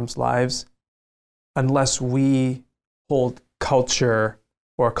transforms lives unless we hold culture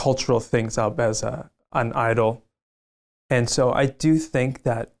or cultural things up as an idol. And so I do think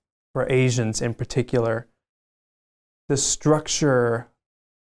that for Asians in particular, the structure,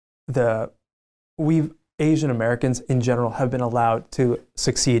 Asian Americans in general have been allowed to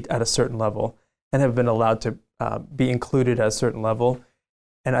succeed at a certain level and have been allowed to be included at a certain level.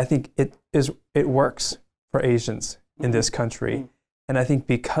 And I think it works for Asians in this country. And I think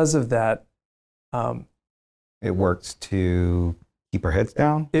because of that, it works to keep our heads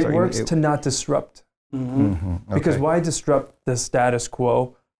down. It works to not disrupt. Because why disrupt the status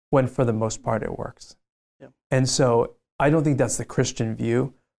quo when for the most part it works? And so I don't think that's the Christian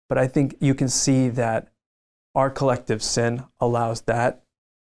view, but I think you can see that our collective sin allows that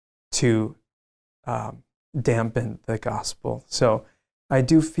to dampen the gospel. So I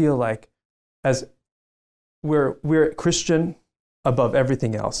do feel like as we're Christian above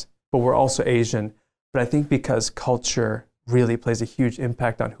everything else, but we're also Asian. But I think because culture really plays a huge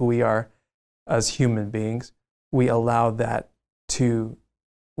impact on who we are as human beings, we allow it to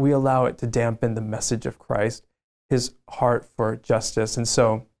dampen the message of Christ, his heart for justice. And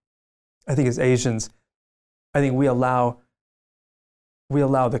so I think as Asians, I think we allow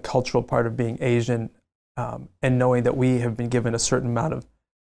the cultural part of being Asian, and knowing that we have been given a certain amount of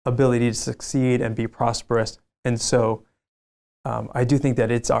ability to succeed and be prosperous. And so I do think that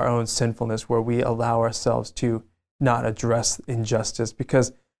it's our own sinfulness where we allow ourselves to not address injustice.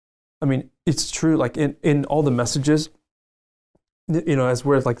 Because, I mean, it's true, like in all the messages, as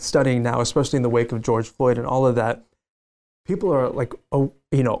we're like studying now, especially in the wake of George Floyd and all of that, people are like,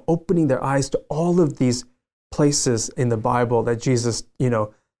 opening their eyes to all of these places in the Bible that Jesus,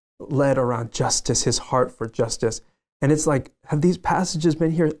 led around justice, his heart for justice. And it's like, have these passages been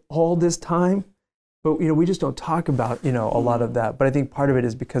here all this time? But, we just don't talk about, a lot of that. But I think part of it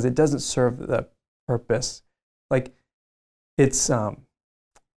is because it doesn't serve the purpose. Like, it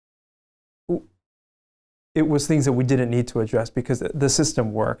was things that we didn't need to address because the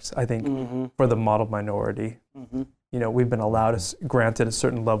system works, I think, for the model minority. We've been granted a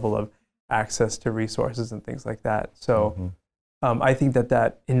certain level of access to resources and things like that. So I think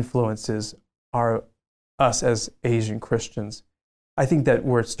that influences us as Asian Christians. I think that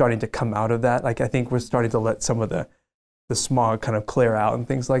we're starting to come out of that. Like, I think we're starting to let some of the smog kind of clear out and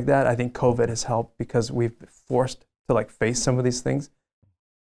things like that. I think COVID has helped because we've been forced to face some of these things.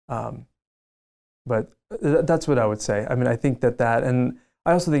 But that's what I would say. I mean, I think that, and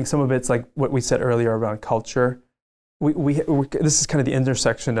I also think some of it's like what we said earlier around culture. This is kind of the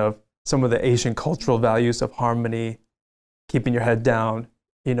intersection of some of the Asian cultural values of harmony, keeping your head down,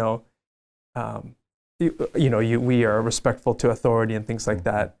 we are respectful to authority and things like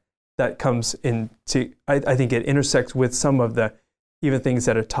that. That comes into, I think it intersects with some of the even things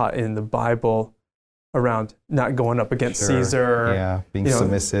that are taught in the Bible around not going up against Caesar. Yeah, being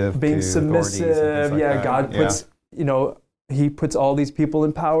submissive. Being submissive. Like that. God puts, he puts all these people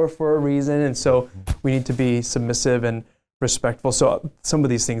in power for a reason, and so we need to be submissive and respectful. So some of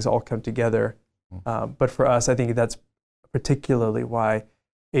these things all come together. But for us, I think that's particularly why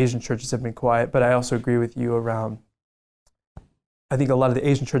Asian churches have been quiet. But I also agree with you around, I think a lot of the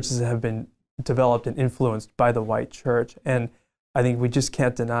Asian churches have been developed and influenced by the white church. And I think we just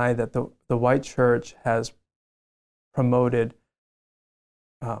can't deny that the white church has promoted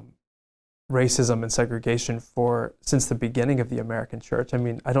racism and segregation since the beginning of the American church. I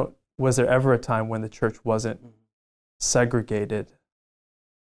mean, was there ever a time when the church wasn't segregated?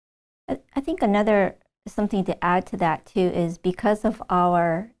 I think something to add to that too is because of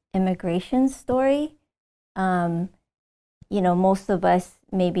our immigration story, most of us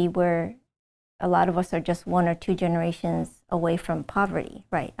a lot of us are just 1 or 2 generations away from poverty,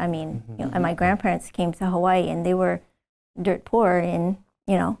 right? I mean, and my grandparents came to Hawaii and they were dirt poor in,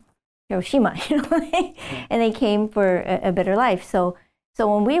 Hiroshima, and they came for a better life. So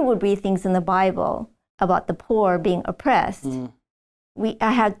when we would read things in the Bible about the poor being oppressed,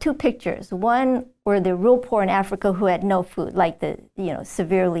 I had 2 pictures. One were the real poor in Africa who had no food, like the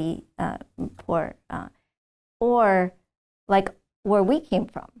severely poor, or like where we came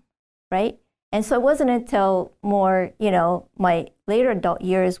from, right? And so it wasn't until more, my later adult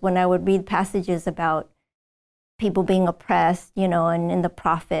years when I would read passages about people being oppressed, and in the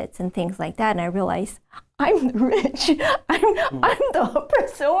prophets and things like that, and I realized I'm rich. I'm the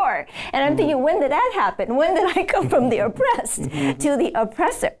oppressor. And I'm thinking, when did that happen? When did I come from the oppressed to the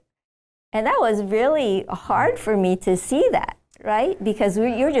oppressor? And that was really hard for me to see that, right? Because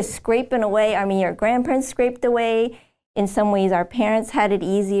you're just scraping away. I mean, your grandparents scraped away. In some ways, our parents had it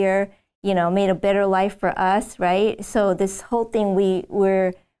easier, made a better life for us, right? So this whole thing,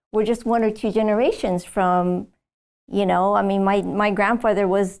 we're just 1 or 2 generations from, I mean, my grandfather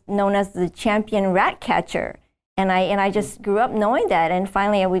was known as the champion rat catcher. And I just grew up knowing that. And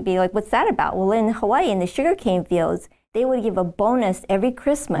finally I would be like, what's that about? Well, in Hawaii, in the sugarcane fields, they would give a bonus every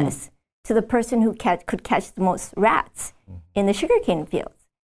Christmas to the person who could catch the most rats in the sugarcane fields.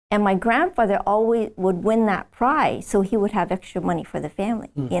 And my grandfather always would win that prize, so he would have extra money for the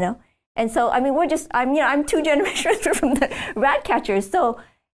family, And so, I mean, I'm 2 generations from the rat catchers.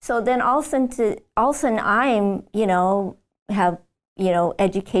 So then all of a sudden I'm, have,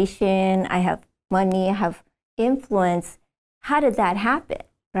 education, I have money, I have influence. How did that happen,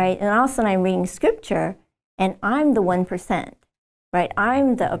 right? And all of a sudden I'm reading scripture and I'm the 1%, right?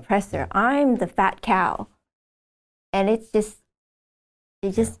 I'm the oppressor, I'm the fat cow. And it's just,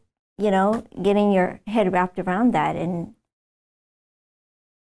 getting your head wrapped around that. And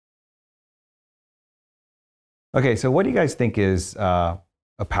Okay, so what do you guys think is a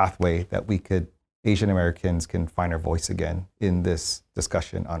pathway that Asian Americans can find our voice again in this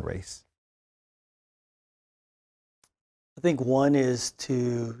discussion on race? I think one is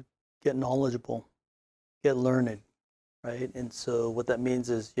to get knowledgeable, get learned, right? And so what that means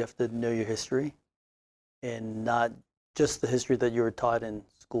is you have to know your history, and not just the history that you were taught in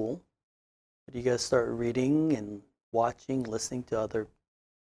school, but you got to start reading and watching, listening to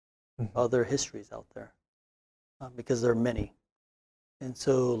other histories out there, because there are many. And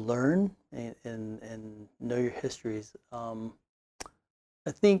so learn and know your histories.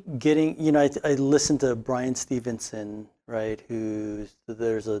 I think I listened to Brian Stevenson, right,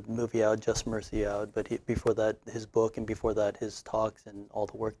 there's a movie out, Just Mercy out, but before that, his book, and before that, his talks and all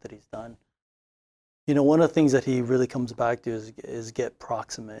the work that he's done. One of the things that he really comes back to is get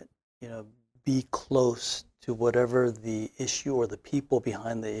proximate, be close to whatever the issue or the people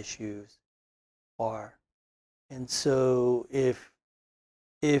behind the issues are. And so if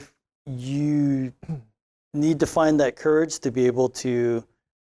you need to find that courage to be able to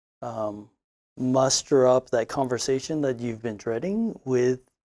muster up that conversation that you've been dreading with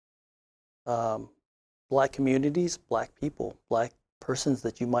Black communities, Black people, Black persons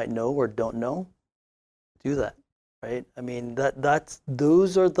that you might know or don't know, do that, right? I mean,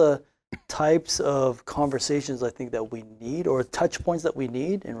 those are the types of conversations I think that we need, or touch points that we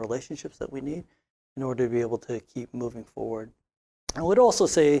need, and relationships that we need in order to be able to keep moving forward. I would also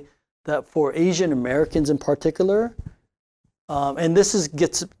say that for Asian Americans in particular, and this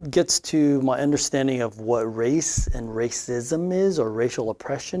gets to my understanding of what race and racism is, or racial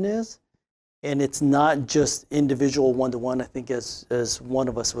oppression is, and it's not just individual one-to-one, I think as one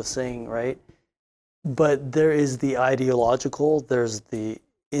of us was saying, right? But there is the ideological, there's the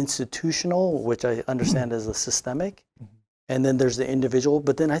institutional, which I understand as a systemic, and then there's the individual,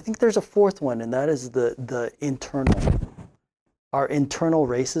 but then I think there's a fourth one, and that is the internal, our internal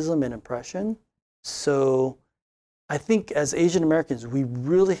racism and oppression. So I think as Asian Americans, we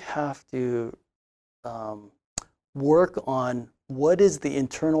really have to work on what is the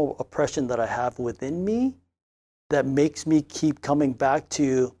internal oppression that I have within me that makes me keep coming back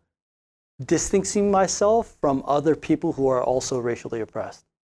to distancing myself from other people who are also racially oppressed.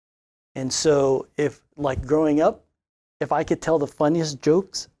 And so if, like growing up, if I could tell the funniest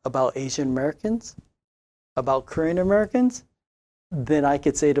jokes about Asian Americans, about Korean Americans, then I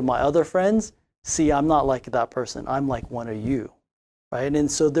could say to my other friends, see, I'm not like that person. I'm like one of you, right?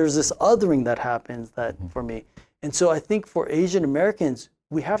 And so there's this othering that happens that for me. And so I think for Asian Americans,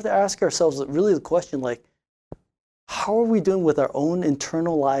 we have to ask ourselves really the question, like, how are we doing with our own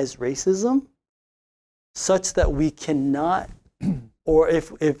internalized racism such that we cannot, or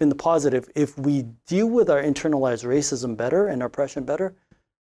if in the positive, if we deal with our internalized racism better and oppression better,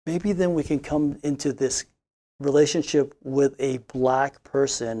 maybe then we can come into this relationship with a Black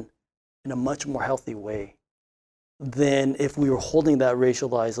person in a much more healthy way than if we were holding that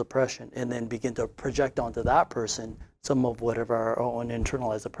racialized oppression and then begin to project onto that person some of whatever our own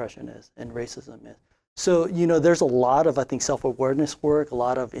internalized oppression is and racism is. So, you know, there's a lot of, I think, self-awareness work, a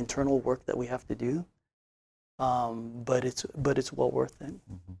lot of internal work that we have to do, but it's well worth it.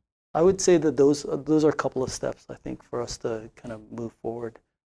 I would say that those are a couple of steps, I think, for us to kind of move forward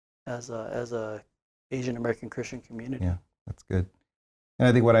as a Asian American Christian community. Yeah, that's good. And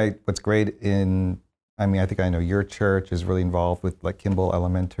I think what's great I think I know your church is really involved with like Kimball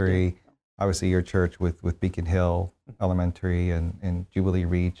Elementary, obviously your church with Beacon Hill Elementary and Jubilee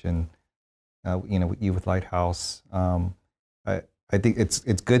Reach and you with Lighthouse. I think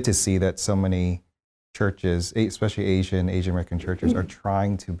it's good to see that so many churches, especially Asian American churches, are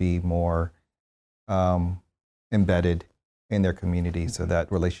trying to be more embedded in their community so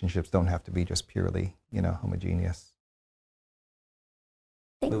that relationships don't have to be just purely, homogeneous.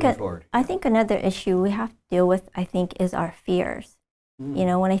 I think another issue we have to deal with, I think, is our fears. You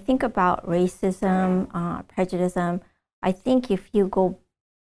know, when I think about racism, prejudice, I think if you go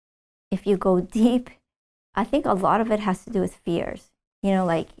deep, I think a lot of it has to do with fears. You know,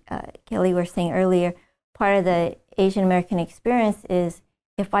 like Kelly was saying earlier, part of the Asian American experience is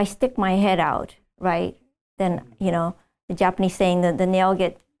if I stick my head out, right, then, the Japanese saying that the nail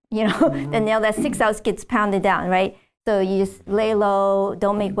the nail that sticks out gets pounded down, right? So you just lay low,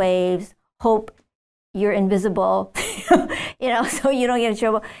 don't make waves, hope you're invisible, so you don't get in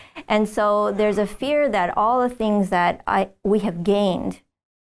trouble. And so there's a fear that all the things that we have gained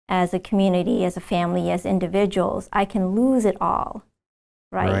as a community, as a family, as individuals, I can lose it all,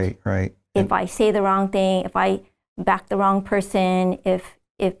 right? Right. If I say the wrong thing, if I back the wrong person, if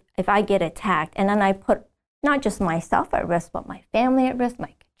I get attacked, and then I put not just myself at risk, but my family at risk,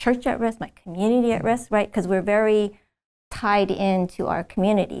 my church at risk, my community at risk, right? Because we're very tied into our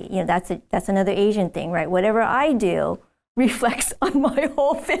community. That's another Asian thing, right? Whatever I do reflects on my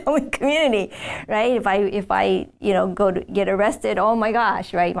whole family community, right? If I go to get arrested, oh my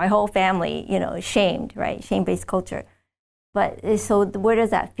gosh, right? My whole family, is shamed, right? Shame-based culture. But so where does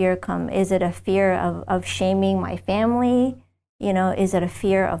that fear come? Is it a fear of shaming my family? Is it a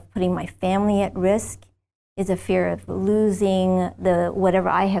fear of putting my family at risk? Is it a fear of losing whatever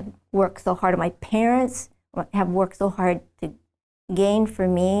I have worked so hard, my parents have worked so hard to gain for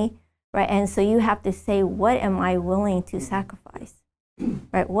me, right? And so you have to say, what am I willing to sacrifice,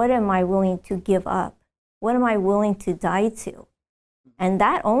 right? What am I willing to give up? What am I willing to die to? And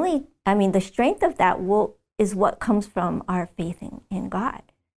that the strength of that is what comes from our faith in God.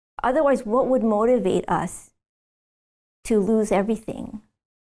 Otherwise, what would motivate us to lose everything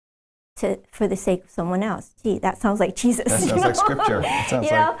for the sake of someone else? Gee, that sounds like Jesus. That sounds like scripture. That sounds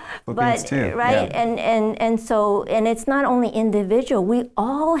like Philippians 2. Right? Yeah. And so it's not only individual, we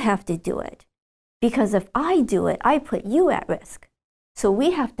all have to do it. Because if I do it, I put you at risk. So we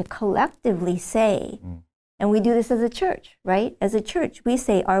have to collectively say, and we do this as a church, right? As a church, we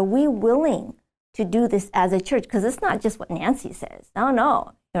say, are we willing to do this as a church? Because it's not just what Nancy says.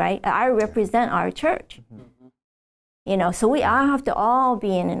 No, right? I represent our church. So we all have to all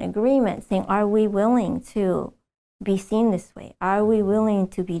be in an agreement saying, are we willing to be seen this way? Are we willing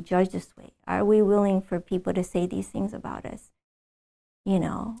to be judged this way? Are we willing for people to say these things about us?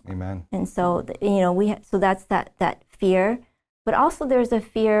 Amen. And so, so that's that fear. But also there's a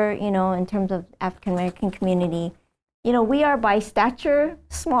fear, in terms of African American community. We are by stature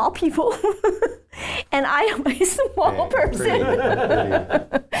small people. And I am a small person.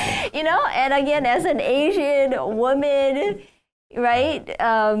 And again, as an Asian woman, right,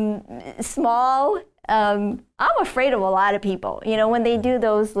 small, I'm afraid of a lot of people. When they do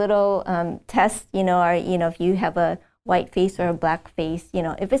those little tests, or, if you have a white face or a black face. You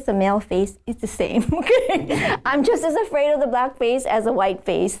know, if it's a male face, it's the same. Okay? I'm just as afraid of the black face as a white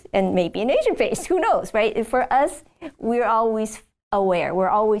face and maybe an Asian face. Who knows, right? For us, we're always aware. We're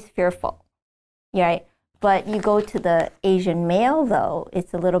always fearful, right? But you go to the Asian male, though,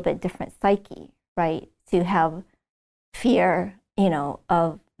 it's a little bit different psyche, right? To have fear, you know,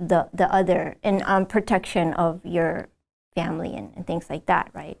 of the other and protection of your family and things like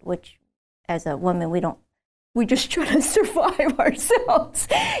that, right? Which, as a woman, we just try to survive ourselves,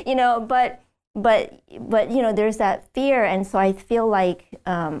 you know. But you know, there's that fear, and so I feel like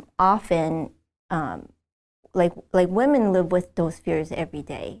often, like women live with those fears every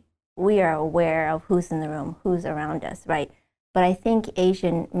day. We are aware of who's in the room, who's around us, right? But I think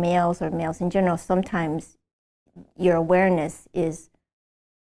Asian males or males in general, sometimes your awareness is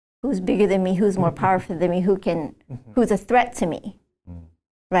who's bigger than me, who's more powerful than me, who's a threat to me,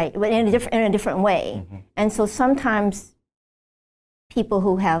 right? But in a different way. And so sometimes people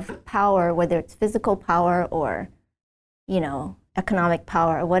who have power, whether it's physical power or, you know, economic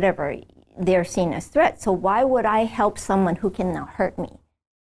power or whatever, they're seen as threats. So why would I help someone who can now hurt me?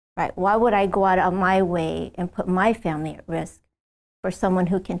 Right? Why would I go out of my way and put my family at risk for someone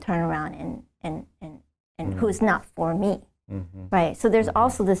who can turn around and who's not for me? Right? So there's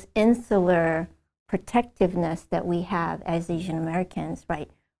also this insular protectiveness that we have as Asian Americans, right?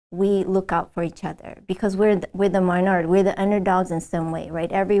 We look out for each other because we're the minority, we're the underdogs in some way,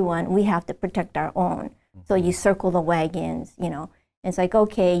 right? Everyone, we have to protect our own. So you circle the wagons, you know. It's like,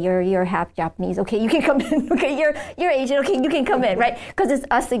 okay, you're half Japanese. Okay, you can come in. Okay, you're Asian. Okay, you can come in, right? Because it's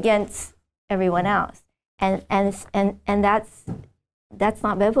us against everyone else, and that's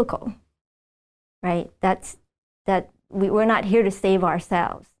not biblical, right? We're not here to save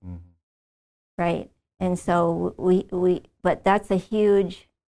ourselves, right? And so but that's huge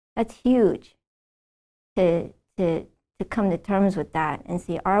to come to terms with that and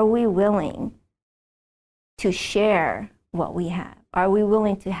see, are we willing to share what we have? Are we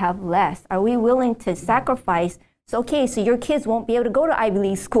willing to have less? Are we willing to sacrifice? So, okay, so your kids won't be able to go to Ivy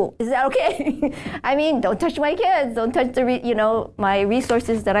League school. Is that okay? I mean, don't touch my kids. Don't touch my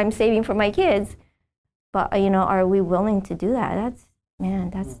resources that I'm saving for my kids. But, you know, are we willing to do that?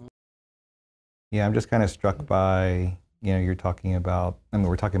 That's. Yeah, I'm just kind of struck by, you know, we're talking about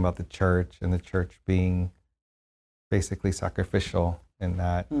the church and the church being basically sacrificial in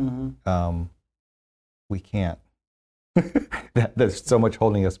that we can't. There's so much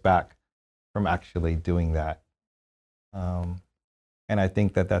holding us back from actually doing that. And I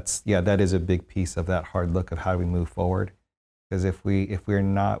think that is a big piece of that hard look of how we move forward. Because if we're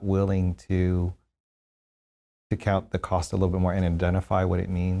not willing to count the cost a little bit more and identify what it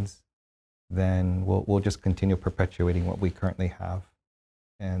means, then we'll just continue perpetuating what we currently have.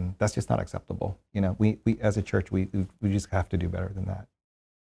 And that's just not acceptable. You know, we as a church, we just have to do better than that.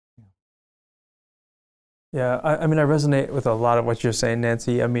 Yeah, I mean, I resonate with a lot of what you're saying,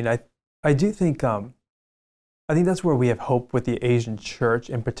 Nancy. I mean, I do think, I think that's where we have hope with the Asian church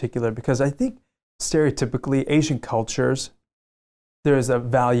in particular, because I think stereotypically Asian cultures, there is a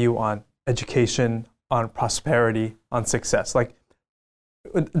value on education, on prosperity, on success. Like,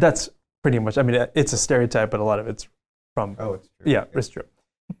 that's pretty much, I mean, it's a stereotype, but a lot of it's from, it's true. Yeah, it's true.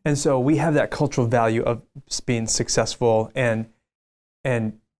 And so we have that cultural value of being successful and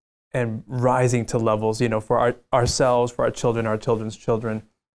rising to levels, you know, for ourselves, for our children, our children's children.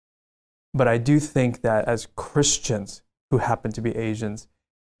 But I do think that as Christians who happen to be Asians,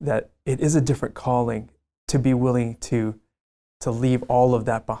 that it is a different calling to be willing to leave all of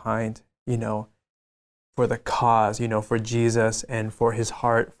that behind, you know, for the cause, you know, for Jesus and for his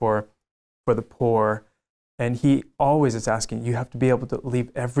heart for the poor. And he always is asking, you have to be able to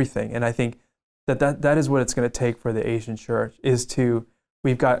leave everything. And I think that is what it's going to take for the Asian church, is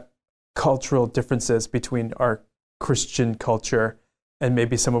we've got cultural differences between our Christian culture and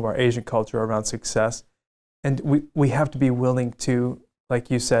maybe some of our Asian culture around success. And we have to be willing to,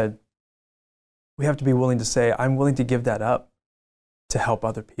 like you said, we have to be willing to say, I'm willing to give that up to help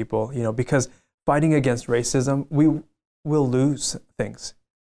other people, you know, because fighting against racism, we will lose things.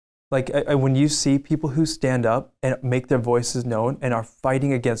 Like when you see people who stand up and make their voices known and are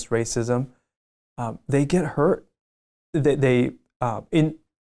fighting against racism, they get hurt.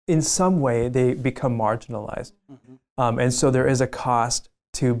 In some way, they become marginalized. And so there is a cost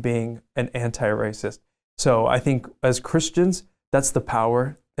to being an anti-racist. So I think as Christians, that's the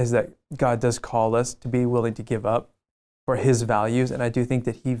power, is that God does call us to be willing to give up for his values. And I do think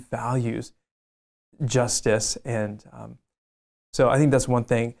that he values justice. And so I think that's one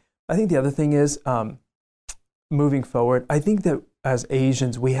thing. I think the other thing is, moving forward, I think that as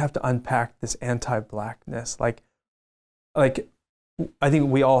Asians, we have to unpack this anti-Blackness. Like, like, I think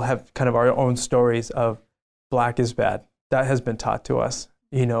we all have kind of our own stories of black is bad. That has been taught to us,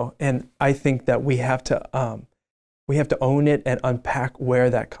 you know, and I think that we have to own it and unpack where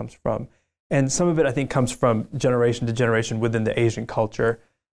that comes from. And some of it, I think, comes from generation to generation within the Asian culture.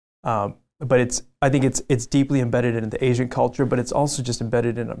 But I think it's deeply embedded in the Asian culture, but it's also just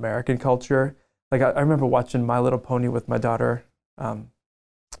embedded in American culture. Like I remember watching My Little Pony with my daughter.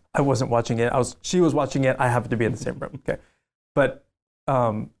 I wasn't watching it. She was watching it. I happened to be in the same room. Okay, but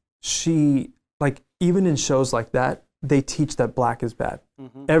she, like, even in shows like that, they teach that black is bad.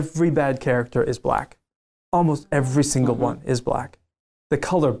 Mm-hmm. Every bad character is black. Almost every single one is black. The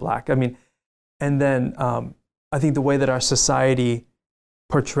color black. I mean, and then I think the way that our society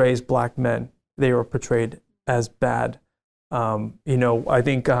portrays black men, they are portrayed as bad. You know, I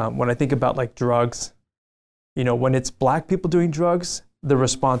think when I think about like drugs, you know, when it's black people doing drugs, the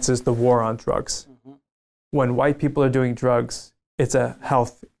response is the war on drugs. Mm-hmm. When white people are doing drugs, it's a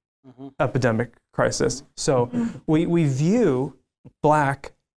health epidemic crisis. So we view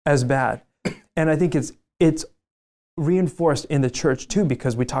black as bad. And I think it's reinforced in the church too,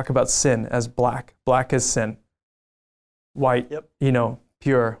 because we talk about sin as black. Black is sin. White, you know,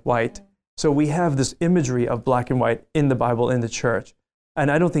 pure white. So we have this imagery of black and white in the Bible, in the church. And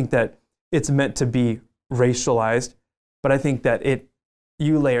I don't think that it's meant to be racialized, but I think that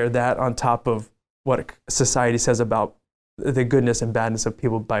you layer that on top of what society says about the goodness and badness of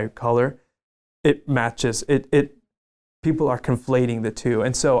people by color, it matches. People are conflating the two.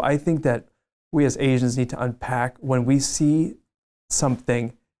 And so I think that we as Asians need to unpack when we see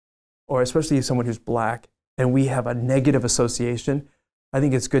something, or especially someone who's black, and we have a negative association. I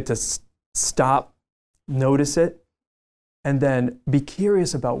think it's good to stop, notice it, and then be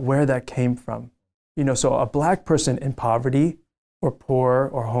curious about where that came from. You know, so a black person in poverty or poor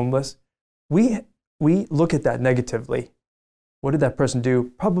or homeless, we look at that negatively. What did that person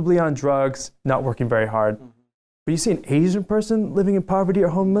do? Probably on drugs, not working very hard. Mm-hmm. But you see an Asian person living in poverty or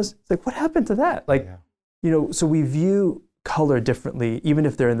homeless, it's like, what happened to that? Like, you know, so we view color differently, even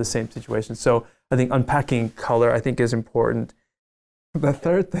if they're in the same situation. So I think unpacking color, I think, is important. The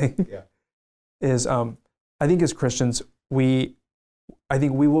third thing is, I think as Christians, I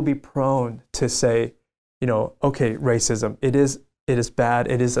think we will be prone to say, you know, okay, racism, it is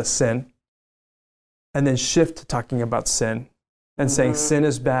bad, it is a sin, and then shift to talking about sin and saying sin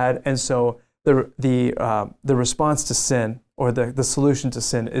is bad, and so the response to sin, or the solution to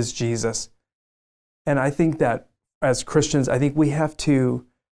sin, is Jesus. And I think that as Christians, I think we have to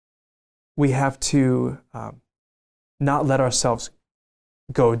not let ourselves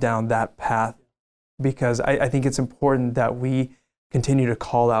go down that path, because I think it's important that we continue to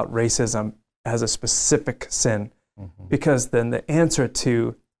call out racism as a specific sin, because then the answer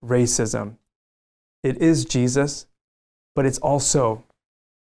to racism, it is Jesus, but it's also,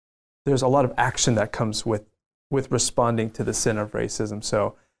 there's a lot of action that comes with responding to the sin of racism.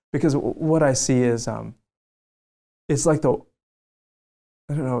 So, because what I see is, it's like the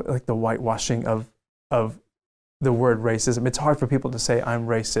whitewashing of the word racism. It's hard for people to say I'm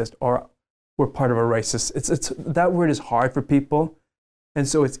racist or we're part of a racist. It's that word is hard for people, and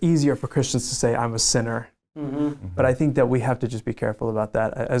so it's easier for Christians to say I'm a sinner. But I think that we have to just be careful about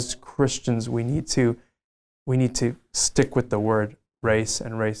that. As Christians, we need to stick with the word race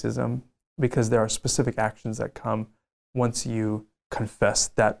and racism, because there are specific actions that come once you confess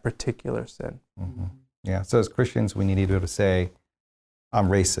that particular sin. Yeah, so as Christians, we need to be able to say, I'm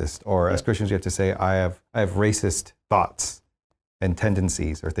racist, or as Christians, we have to say, I have racist thoughts and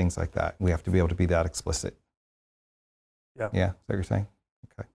tendencies, or things like that. We have to be able to be that explicit. Yeah, is that what you're saying?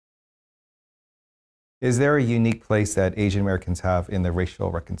 Okay. Is there a unique place that Asian Americans have in the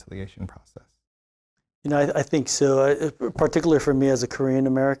racial reconciliation process? You know, I think so. Particularly for me as a Korean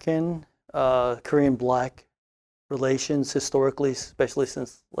American, Korean Black relations historically, especially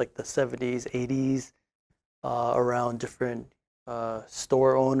since like the 70s, 80s, around different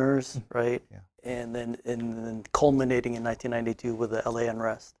store owners, right? Yeah. And then culminating in 1992 with the LA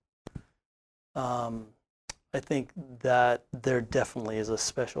unrest. I think that there definitely is a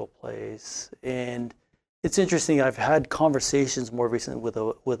special place, and it's interesting. I've had conversations more recently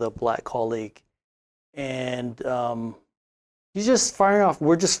with a Black colleague, and he's just firing off.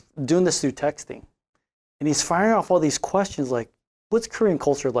 We're just doing this through texting, and he's firing off all these questions like, "What's Korean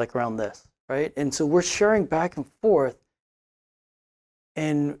culture like around this?" Right? And so we're sharing back and forth,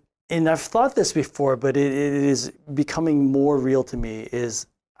 and I've thought this before, but it is becoming more real to me, is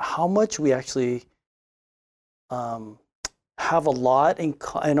how much we actually have a lot in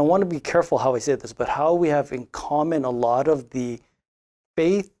and I want to be careful how I say this, but how we have in common a lot of the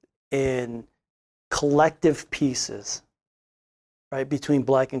faith in collective pieces, right, between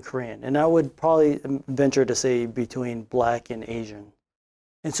Black and Korean. And I would probably venture to say between Black and Asian.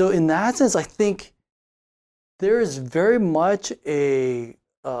 And so in that sense, I think there is very much a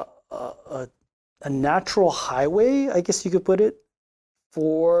natural highway, I guess you could put it,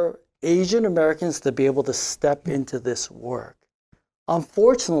 for Asian Americans to be able to step into this work.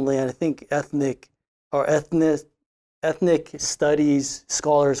 Unfortunately, and I think ethnic studies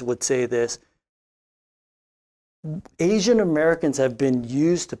scholars would say this, Asian Americans have been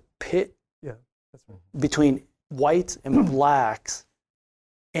used to pit between whites and blacks,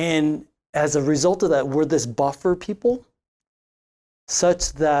 and as a result of that, we're this buffer people,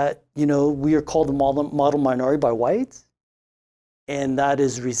 such that, you know, we are called a model minority by whites, and that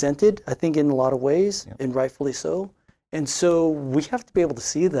is resented, I think, in a lot of ways, and rightfully so. And so we have to be able to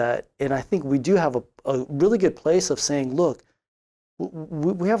see that, and I think we do have a really good place of saying, look,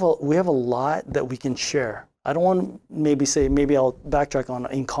 we have a lot that we can share. I don't want to maybe say, maybe I'll backtrack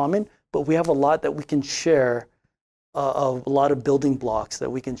on in common, but we have a lot that we can share, a lot of building blocks that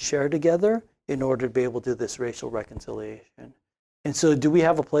we can share together in order to be able to do this racial reconciliation. And so do we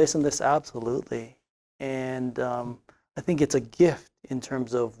have a place in this? Absolutely. And I think it's a gift in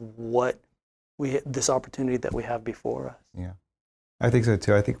terms of what this opportunity that we have before us. Yeah, I think so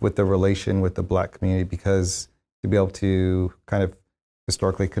too. I think with the relation with the Black community, because to be able to kind of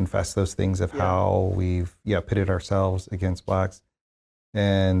historically confess those things of how we've pitted ourselves against Blacks,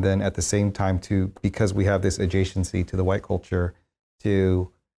 and then at the same time too, because we have this adjacency to the white culture,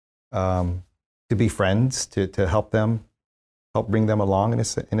 to be friends, to help bring them along in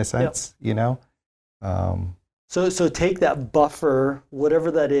a sense, you know. So take that buffer,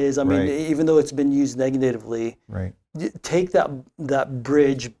 whatever that is. I mean, even though it's been used negatively, take that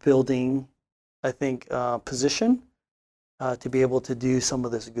bridge building, I think, position to be able to do some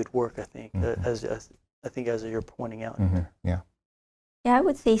of this good work. I think, as you're pointing out. Yeah, I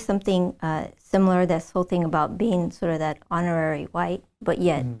would say something similar. This whole thing about being sort of that honorary white, but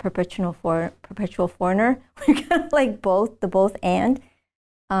yet perpetual foreigner. We're kind of like the both and.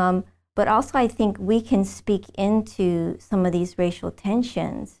 But also, I think we can speak into some of these racial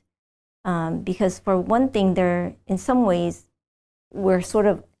tensions because, for one thing, in some ways, we're sort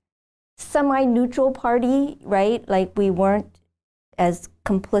of semi-neutral party, right? Like we weren't as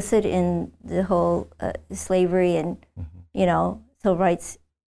complicit in the whole slavery and, you know, civil rights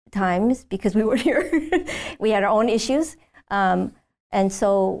times because we were here. We had our own issues. And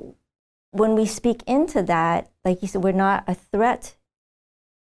so when we speak into that, like you said, we're not a threat,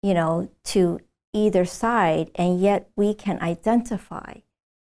 you know, to either side, and yet we can identify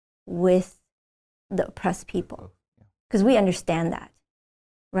with the oppressed people because we understand that,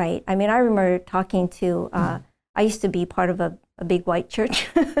 right? I mean, I remember talking to, I used to be part of a big white church,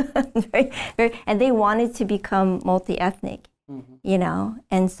 and they wanted to become multi-ethnic, you know,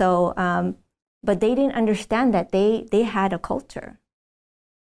 and so, but they didn't understand that they had a culture.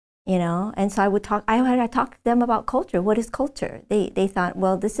 You know, and so I would talk to them about culture. What is culture? They thought,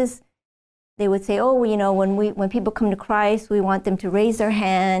 well, they would say, oh, you know, when people come to Christ, we want them to raise their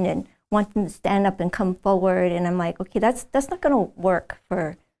hand and want them to stand up and come forward. And I'm like, okay, that's not going to work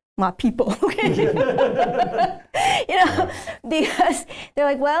for my people. You know, because they're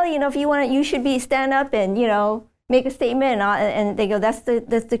like, well, you know, if you want to, you should stand up and, you know, make a statement. And they go, that's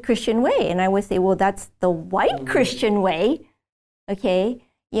the Christian way. And I would say, well, that's the white Christian way. Okay.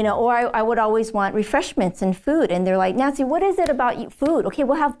 You know, or I would always want refreshments and food. And they're like, Nancy, what is it about food? Okay,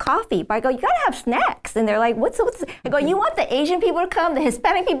 we'll have coffee. But I go, you gotta have snacks. And they're like, what's I go, you want the Asian people to come, the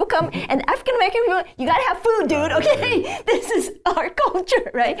Hispanic people come, and the African American people, you gotta have food, dude, okay? This is our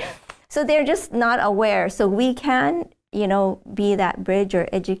culture, right? So they're just not aware. So we can, you know, be that bridge or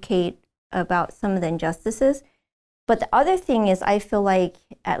educate about some of the injustices. But the other thing is, I feel like,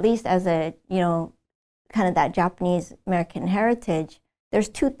 at least as a, you know, kind of that Japanese American heritage, there's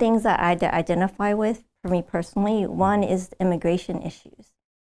two things that I identify with for me personally. One is the immigration issues.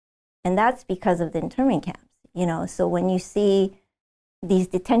 And that's because of the internment camps, you know. So when you see these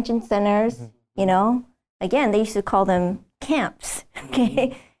detention centers, you know, again, they used to call them camps,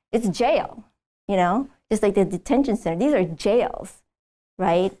 okay? It's jail, you know, just like the detention center. These are jails,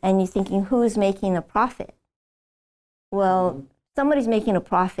 right? And you're thinking, who's making a profit? Well, somebody's making a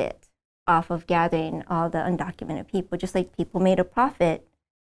profit off of gathering all the undocumented people, just like people made a profit.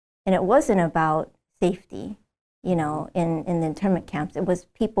 And it wasn't about safety, you know, in the internment camps. It was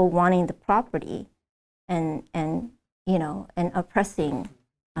people wanting the property and you know, and oppressing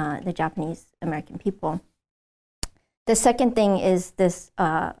the Japanese American people. The second thing is this,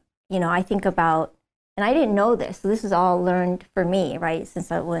 you know, I think about, and I didn't know this, so this is all learned for me, right, since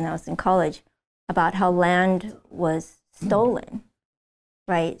when I was in college, about how land was stolen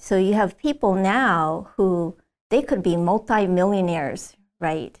right? So you have people now who, they could be multi-millionaires,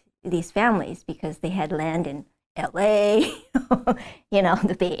 right? These families, because they had land in LA, you know,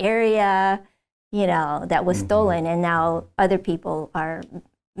 the Bay Area, you know, that was stolen, and now other people are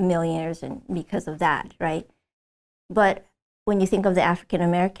millionaires and because of that, right? But when you think of the African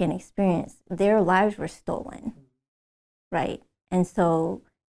American experience, their lives were stolen, right? And so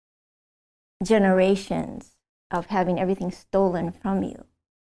generations of having everything stolen from you.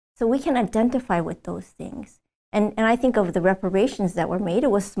 So we can identify with those things. And I think of the reparations that were made,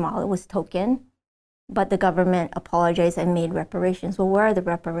 it was small, it was token, but the government apologized and made reparations. Well, where are the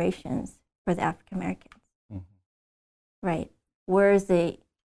reparations for the African Americans? Right? Where is the,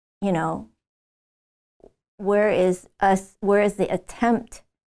 you know, where is the attempt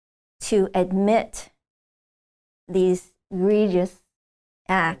to admit these egregious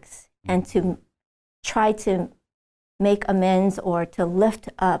acts and to try to make amends or to lift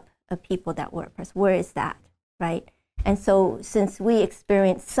up a people that were oppressed? Where is that, right? And so since we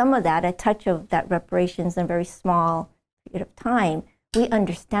experienced some of that, a touch of that reparations in a very small period of time, we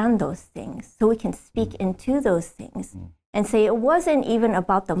understand those things. So we can speak into those things and say it wasn't even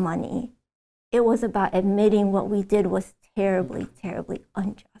about the money. It was about admitting what we did was terribly, terribly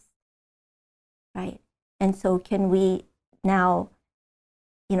unjust, right? And so can we now,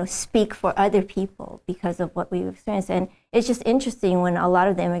 you know, speak for other people because of what we've experienced? And it's just interesting when a lot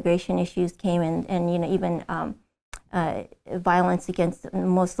of the immigration issues came and you know, even violence against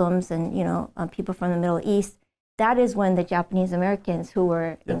Muslims and, you know, people from the Middle East, that is when the Japanese Americans who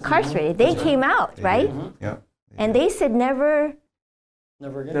were incarcerated, they came out, right? Yeah. And they said never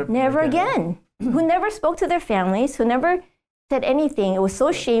Never again. Never again. Who never spoke to their families, who never said anything. It was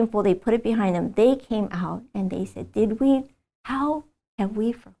so shameful, they put it behind them. They came out and they said, how have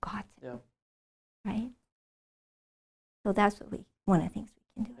we forgotten? Yeah. Right? So that's what one of the things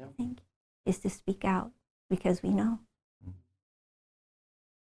we can do, I think, is to speak out because we know.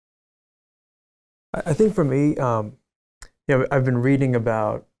 I think for me, you know, I've been reading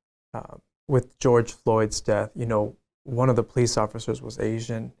about, with George Floyd's death, you know, one of the police officers was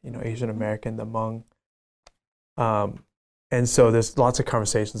Asian, you know, Asian American, the Hmong. And so there's lots of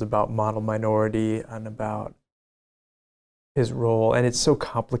conversations about model minority and about his role. And it's so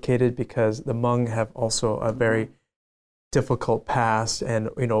complicated because the Hmong have also a very difficult past and,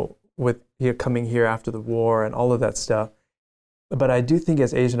 you know, with coming here after the war and all of that stuff. But I do think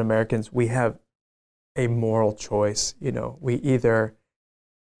as Asian Americans, we have a moral choice. You know, we either,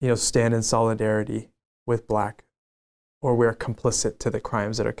 you know, stand in solidarity with Black or we're complicit to the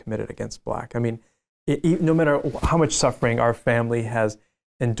crimes that are committed against Black. I mean, no matter how much suffering our family has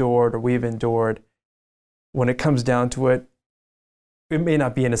endured or we've endured, when it comes down to it, it may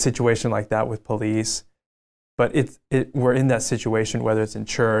not be in a situation like that with police, but we're in that situation, whether it's in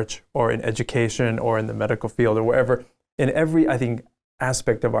church or in education or in the medical field or wherever. In every, I think,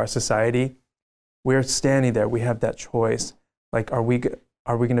 aspect of our society, we're standing there. We have that choice. Like, are we going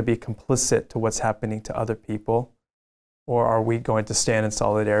to be complicit to what's happening to other people, or are we going to stand in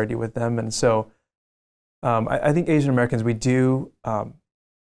solidarity with them? And so, I think Asian Americans, we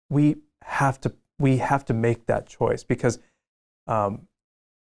have to make that choice because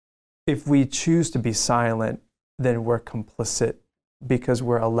if we choose to be silent, then we're complicit because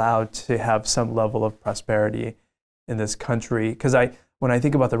we're allowed to have some level of prosperity in this country. Because when I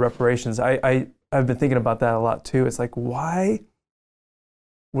think about the reparations, I've been thinking about that a lot too. It's like, why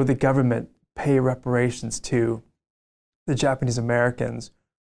would the government pay reparations to the Japanese Americans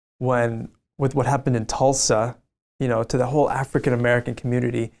when, with what happened in Tulsa, you know, to the whole African American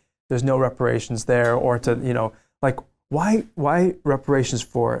community, there's no reparations there, or to, you know, like, why reparations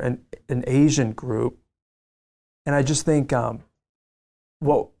for an Asian group? And I just think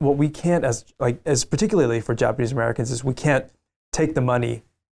what we can't, as particularly for Japanese Americans, is we can't take the money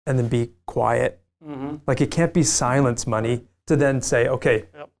and then be quiet. Mm-hmm. Like, it can't be silence money to then say, okay,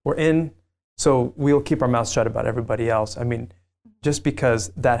 we're in, so we'll keep our mouths shut about everybody else. I mean, just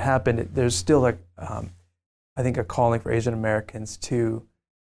because that happened, there's still I think a calling for Asian Americans to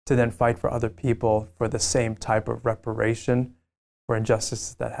then fight for other people for the same type of reparation for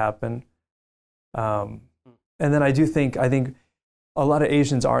injustices that happen. And then I think a lot of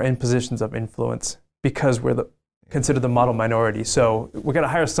Asians are in positions of influence because we're considered the model minority. So we're going to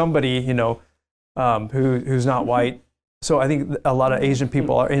hire somebody, you know, who's not white. So I think a lot of Asian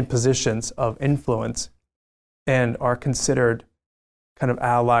people are in positions of influence and are considered kind of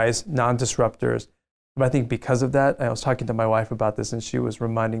allies, non-disruptors. But I think because of that, I was talking to my wife about this, and she was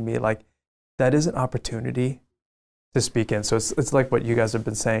reminding me, like, that is an opportunity to speak in. So it's like what you guys have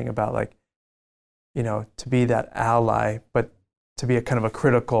been saying about, like, you know, to be that ally, but to be a kind of a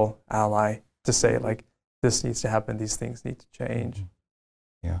critical ally to say like, this needs to happen, these things need to change.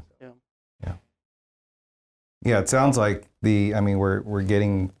 Yeah. Yeah. Yeah. Yeah, it sounds like we're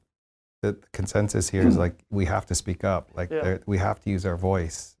getting the consensus here is like we have to speak up, like we have to use our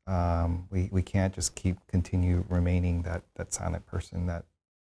voice. We can't just continue remaining that silent person that's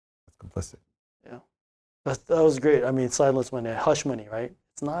complicit. Yeah, that was great. I mean, silence money, hush money, right?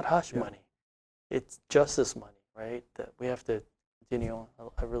 It's not hush money. It's justice money, right? That we have to continue on.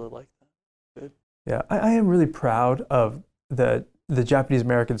 I really like that. Good. Yeah, I am really proud of the Japanese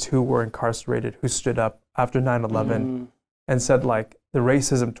Americans who were incarcerated, who stood up after 9/11 and said like, the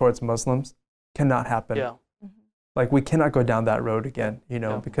racism towards Muslims cannot happen. Yeah. Like we cannot go down that road again, you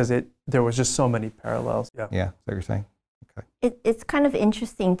know, because there was just so many parallels. Yeah. Yeah, that's what you're saying. Okay. It's kind of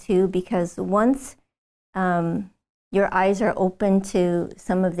interesting too, because once your eyes are open to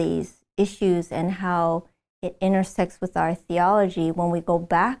some of these issues and how it intersects with our theology, when we go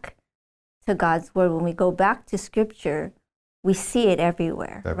back to God's word, when we go back to scripture, we see it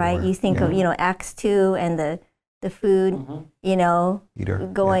everywhere. Right? You think of, Acts 2 and the food, not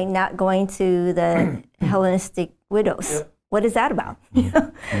going to the Hellenistic widows. Yep. What is that about?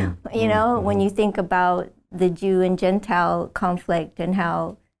 When you think about the Jew and Gentile conflict and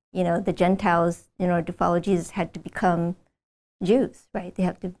how, the Gentiles, in order to follow Jesus, had to become Jews, right? They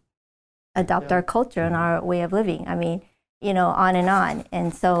have to adopt our culture and our way of living. I mean, on and on.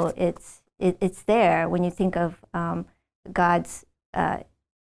 And so it's there when you think of God's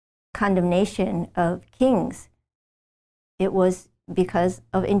condemnation of kings. It was because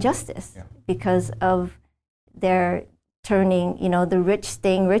of injustice, because of their turning, the rich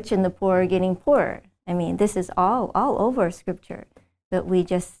staying rich and the poor getting poorer. I mean, this is all over scripture, but we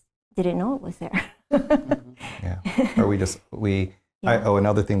just didn't know it was there. Or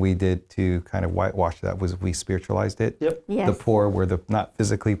another thing we did to kind of whitewash that was we spiritualized it. Yep. Yes. The poor were not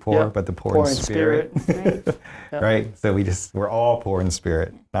physically poor, but the poor in spirit. Right? So we're all poor in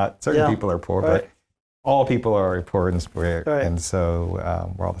spirit. Not certain people are poor, but all people are poor in spirit, and so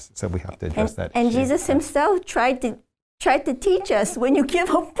so we have to address that. And Jesus himself tried to teach us, when you give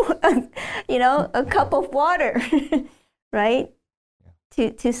a cup of water, right,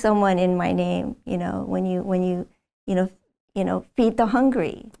 to someone in my name, when you feed the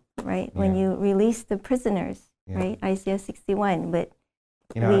hungry, right, when you release the prisoners, right, Isaiah 61. But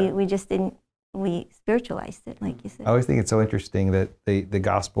we just didn't. We spiritualized it, like you said. I always think it's so interesting that the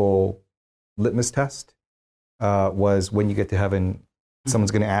gospel litmus test was when you get to heaven,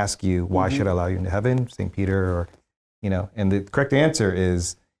 someone's going to ask you, why should I allow you into heaven? St. Peter, or, and the correct answer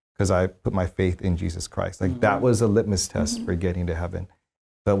is because I put my faith in Jesus Christ. Like that was a litmus test for getting to heaven.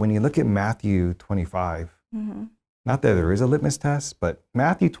 But when you look at Matthew 25, not that there is a litmus test, but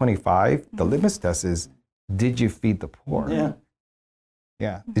Matthew 25, the litmus test is, did you feed the poor? Yeah.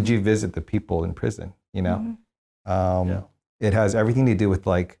 Yeah. Did you visit the people in prison? It has everything to do with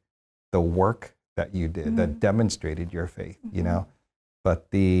like the work that you did that demonstrated your faith, But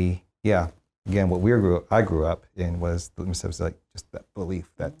again, what I grew up in was the litmus test, like just that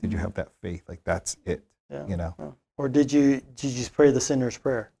belief that did you have that faith? Like that's it, Or did you just pray the sinner's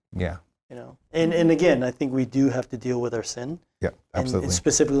prayer? Yeah. And again, I think we do have to deal with our sin. Yeah, absolutely. And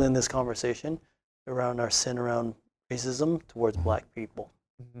specifically in this conversation around our sin around racism towards Black people.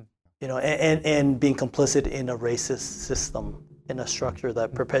 And being complicit in a racist system, in a structure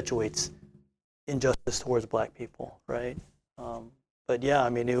that perpetuates injustice towards Black people, right? But yeah, I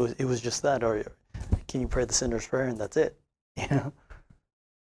mean, it was just that, or can you pray the sinner's prayer and that's it,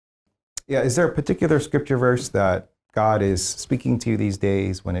 Yeah, is there a particular scripture verse that God is speaking to you these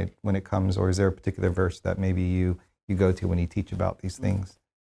days when it comes, or is there a particular verse that maybe you go to when you teach about these things?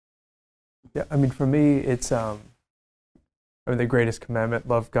 Yeah, I mean, for me, it's the greatest commandment: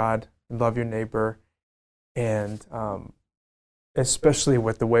 love God and love your neighbor, and especially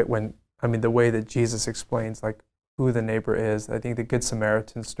with the way that Jesus explains like who the neighbor is. I think the Good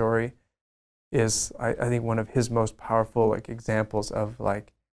Samaritan story is, I think, one of his most powerful like examples of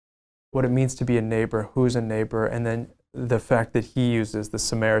like what it means to be a neighbor, who's a neighbor, and then the fact that he uses the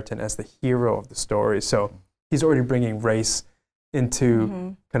Samaritan as the hero of the story. So he's already bringing race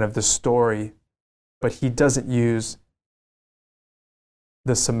into kind of the story, but he doesn't use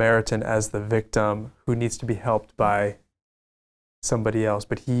the Samaritan as the victim who needs to be helped by somebody else,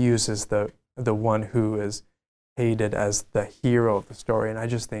 but he uses the one who is hated as the hero of the story. And I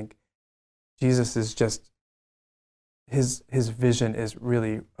just think Jesus is just, his vision is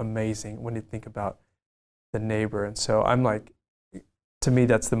really amazing when you think about the neighbor. And so I'm like, to me,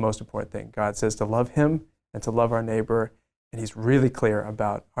 that's the most important thing. God says to love him and to love our neighbor. And he's really clear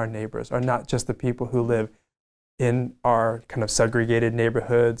about our neighbors are not just the people who live in our kind of segregated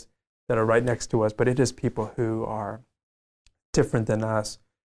neighborhoods that are right next to us, but it is people who are different than us,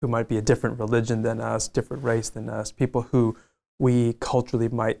 who might be a different religion than us, different race than us, people who we culturally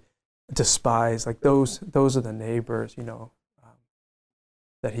might despise. Like those are the neighbors,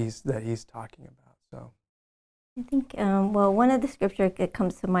 that he's talking about. So I think, well, one of the scripture that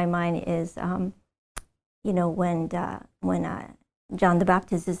comes to my mind is, when John the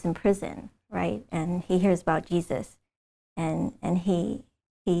Baptist is in prison, right, and he hears about Jesus, and he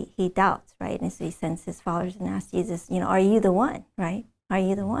doubts, right, and so he sends his followers and asks Jesus, are you the one, right? Are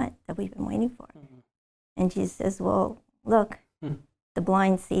you the one that we've been waiting for? Mm-hmm. And Jesus says, well, look, the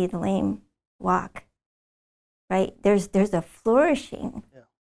blind see, the lame walk, right? There's a flourishing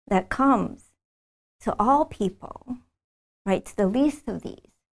that comes to all people, right, to the least of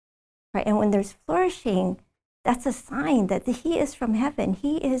these, right? And when there's flourishing, that's a sign that he is from heaven.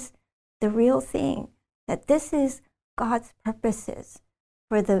 He is the real thing, that this is God's purposes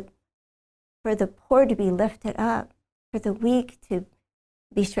for the poor to be lifted up, for the weak to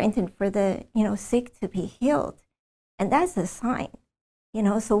be strengthened, for the sick to be healed. And that's a sign.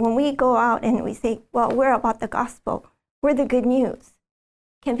 So when we go out and we say, well, we're about the gospel, we're the good news.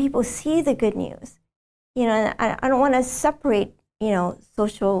 Can people see the good news? And I don't want to separate,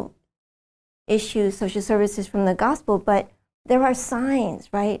 social issues, social services from the gospel, but there are signs,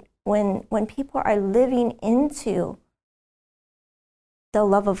 right? When people are living into the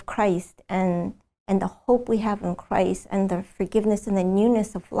love of Christ and the hope we have in Christ and the forgiveness and the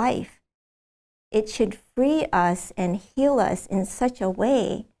newness of life, it should free us and heal us in such a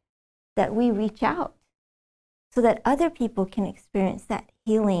way that we reach out so that other people can experience that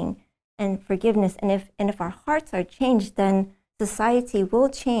healing and forgiveness. And if our hearts are changed, then society will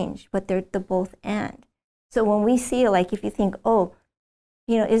change, but they're the both and. So when we see it, like if you think,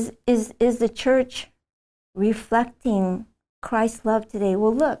 is the church reflecting Christ's love today?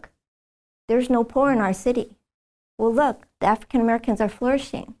 Well, look, there's no poor in our city. Well, look, the African Americans are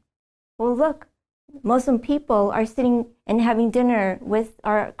flourishing. Well, look, Muslim people are sitting and having dinner with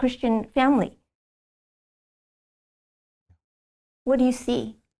our Christian family. What do you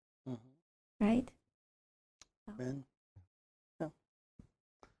see? Mm-hmm. Right? Amen. Yeah.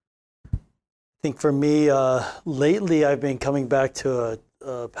 I think for me, lately I've been coming back to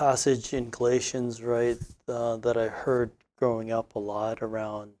a passage in Galatians, right, that I heard growing up a lot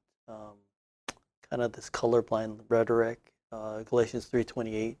around kind of this colorblind rhetoric. Galatians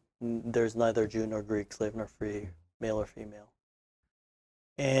 3:28. There's neither Jew nor Greek, slave nor free, male or female.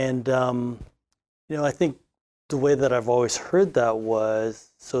 And, I think the way that I've always heard that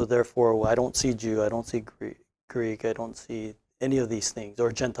was, so therefore I don't see Jew, I don't see Greek, I don't see any of these things,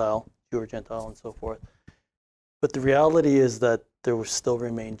 or Gentile, Jew or Gentile and so forth. But the reality is that there will still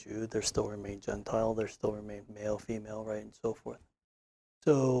remain Jew, there still remain Gentile, there still remain male, female, right, and so forth.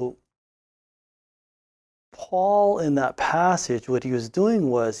 So Paul, in that passage, what he was doing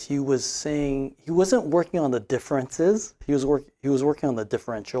was he was saying he wasn't working on the differences. He was working on the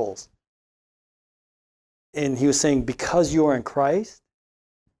differentials. And he was saying, because you are in Christ,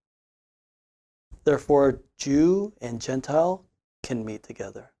 therefore Jew and Gentile can meet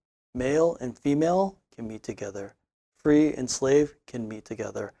together. Male and female can meet together. Free and slave can meet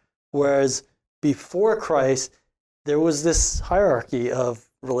together. Whereas before Christ, there was this hierarchy of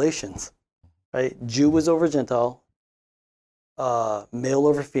relations. Right? Jew was over Gentile, male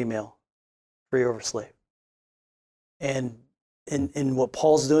over female, free over slave. And what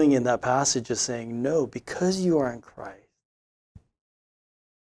Paul's doing in that passage is saying, no, because you are in Christ,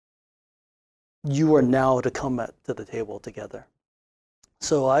 you are now to come to the table together.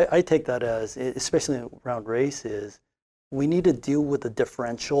 So I take that as, especially around race, is we need to deal with the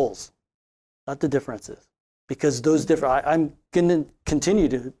differentials, not the differences. Because those I'm going to continue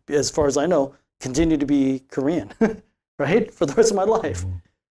to, as far as I know, continue to be Korean, right? For the rest of my life.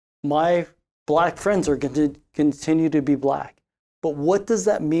 My black friends are going to continue to be black. But what does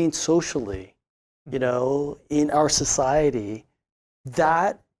that mean socially, in our society?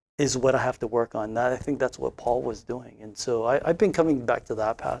 That is what I have to work on. I think that's what Paul was doing. And so I've been coming back to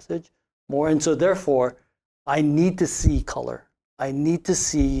that passage more. And so therefore, I need to see color. I need to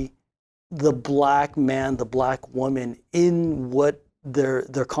see the black man, the black woman in what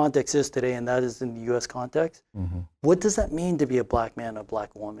their context is today, and that is in the U.S. context. Mm-hmm. What does that mean to be a black man, a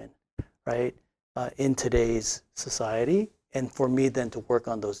black woman, right, in today's society? And for me then to work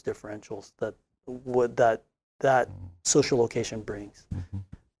on those differentials that social location brings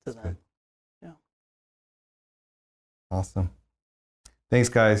to that. Yeah. Awesome. Thanks,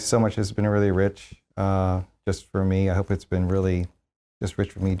 guys, so much. It's been really rich. Just for me, I hope it's been really just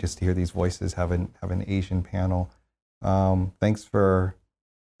rich for me just to hear these voices, have an Asian panel. Thanks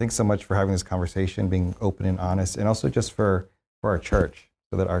so much for having this conversation, being open and honest, and also just for our church,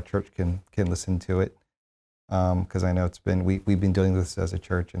 so that our church can listen to it. Because I know we've been doing this as a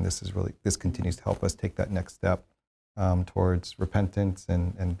church, and this continues to help us take that next step towards repentance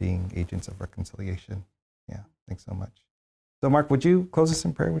and being agents of reconciliation. Yeah, thanks so much. So Mark, would you close us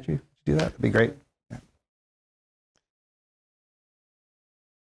in prayer? Would you do that? That'd be great. Yeah.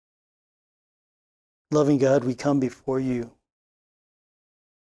 Loving God, we come before you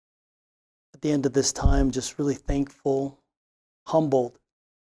at the end of this time, just really thankful, humbled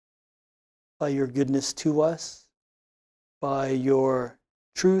by your goodness to us, by your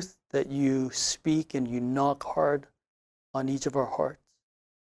truth that you speak and you knock hard on each of our hearts.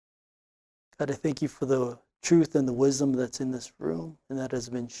 God, I thank you for the truth and the wisdom that's in this room and that has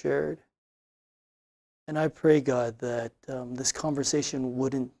been shared. And I pray, God, that this conversation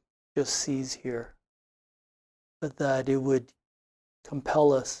wouldn't just cease here, but that it would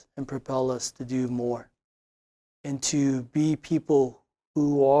compel us and propel us to do more and to be people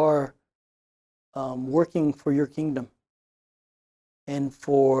who are working for your kingdom and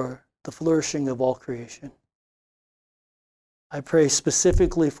for the flourishing of all creation. I pray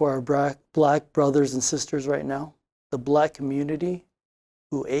specifically for our Black brothers and sisters right now, the Black community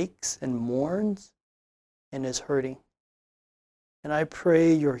who aches and mourns and is hurting. And I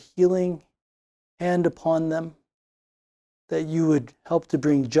pray your healing hand upon them, that you would help to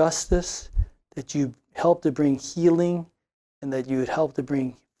bring justice, that you help to bring healing, and that you would help to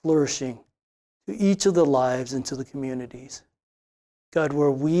bring flourishing to each of the lives and to the communities. God,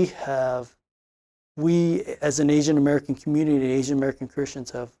 where we as an Asian American community, Asian American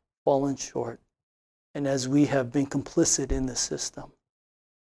Christians have fallen short, and as we have been complicit in the system,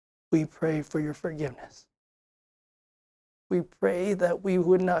 we pray for your forgiveness. We pray that we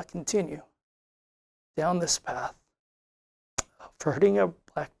would not continue down this path of hurting our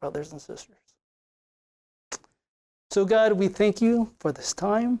Black brothers and sisters. So God, we thank you for this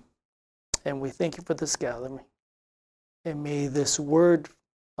time, and we thank you for this gathering. And may this word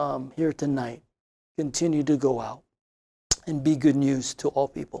here tonight continue to go out and be good news to all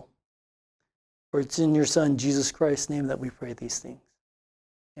people. For it's in your Son, Jesus Christ's name, that we pray these things.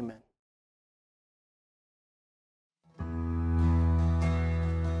 Amen.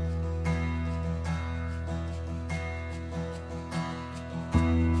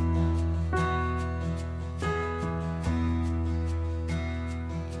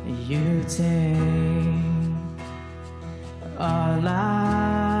 You take our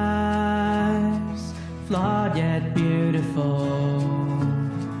lives, flawed yet beautiful,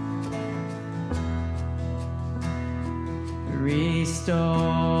 restore,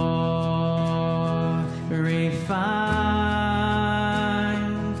 refine.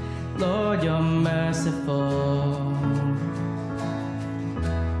 Lord, you're merciful.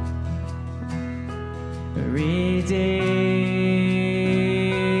 Redeem,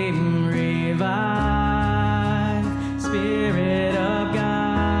 revive, Spirit of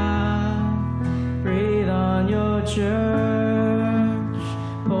God, breathe on your church,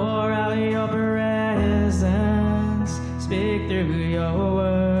 pour out your presence, speak through your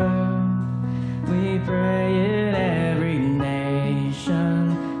word. We pray in every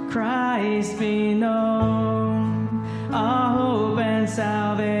nation, Christ be known, our hope and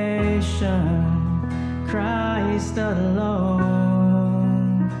salvation, Christ alone.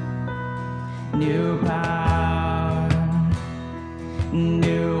 New power,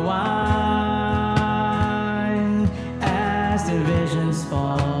 new wine, as divisions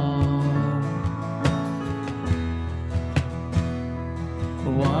fall.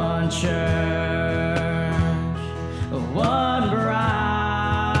 One church, one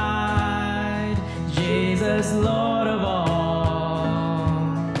bride, Jesus Lord of all.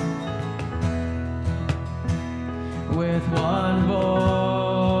 With one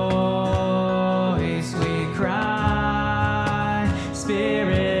voice we cry,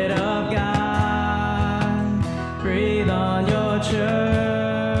 Spirit of God, breathe on your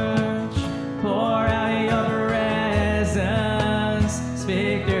church, pour out your presence,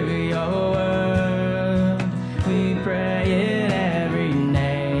 speak through your word. We pray in every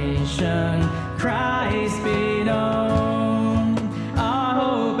nation, Christ be known.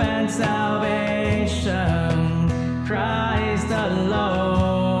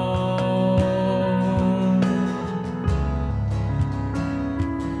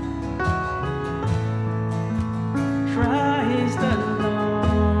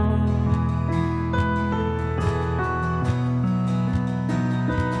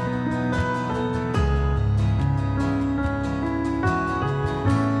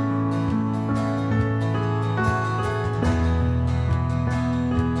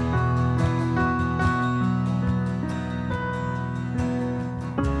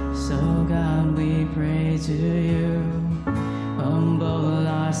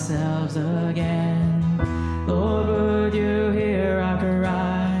 ourselves again. Lord, would you hear our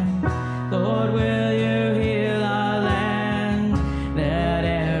cry? Lord, will you heal our land? That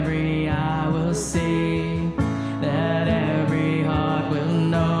every eye will see, that every heart will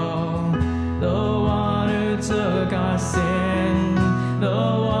know the one who took our sin, the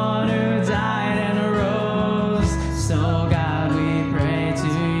one who died and arose. So God, we pray to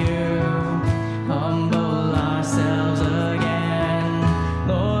you, humble ourselves again.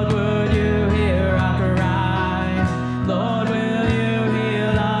 Lord, would you hear our cry? Lord, will you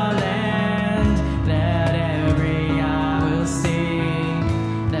heal our land? That every eye will see,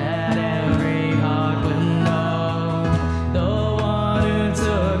 that every heart will know the one who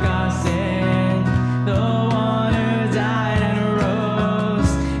took our sin, the one who died and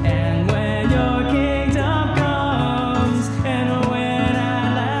arose. And when your kingdom comes, and when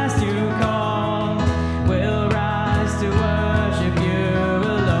at last you call, we'll rise to worship you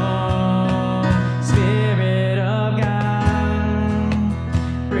alone. Spirit of God,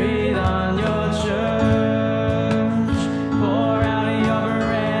 breathe on your church, pour out your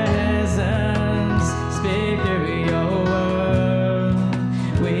presence, speak through your word.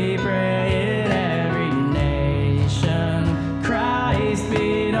 We pray in every nation, Christ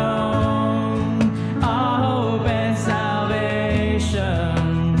be known, our hope and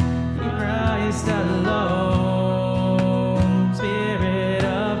salvation, Christ alone. Spirit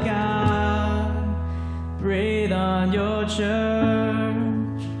of God, breathe on your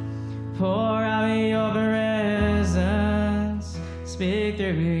church, pour out your presence, speak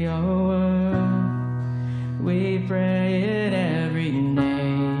through your word. We pray in every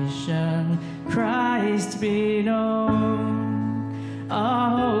nation, Christ be known,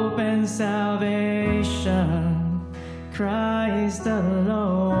 our hope and salvation, Christ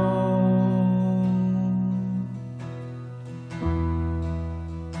alone.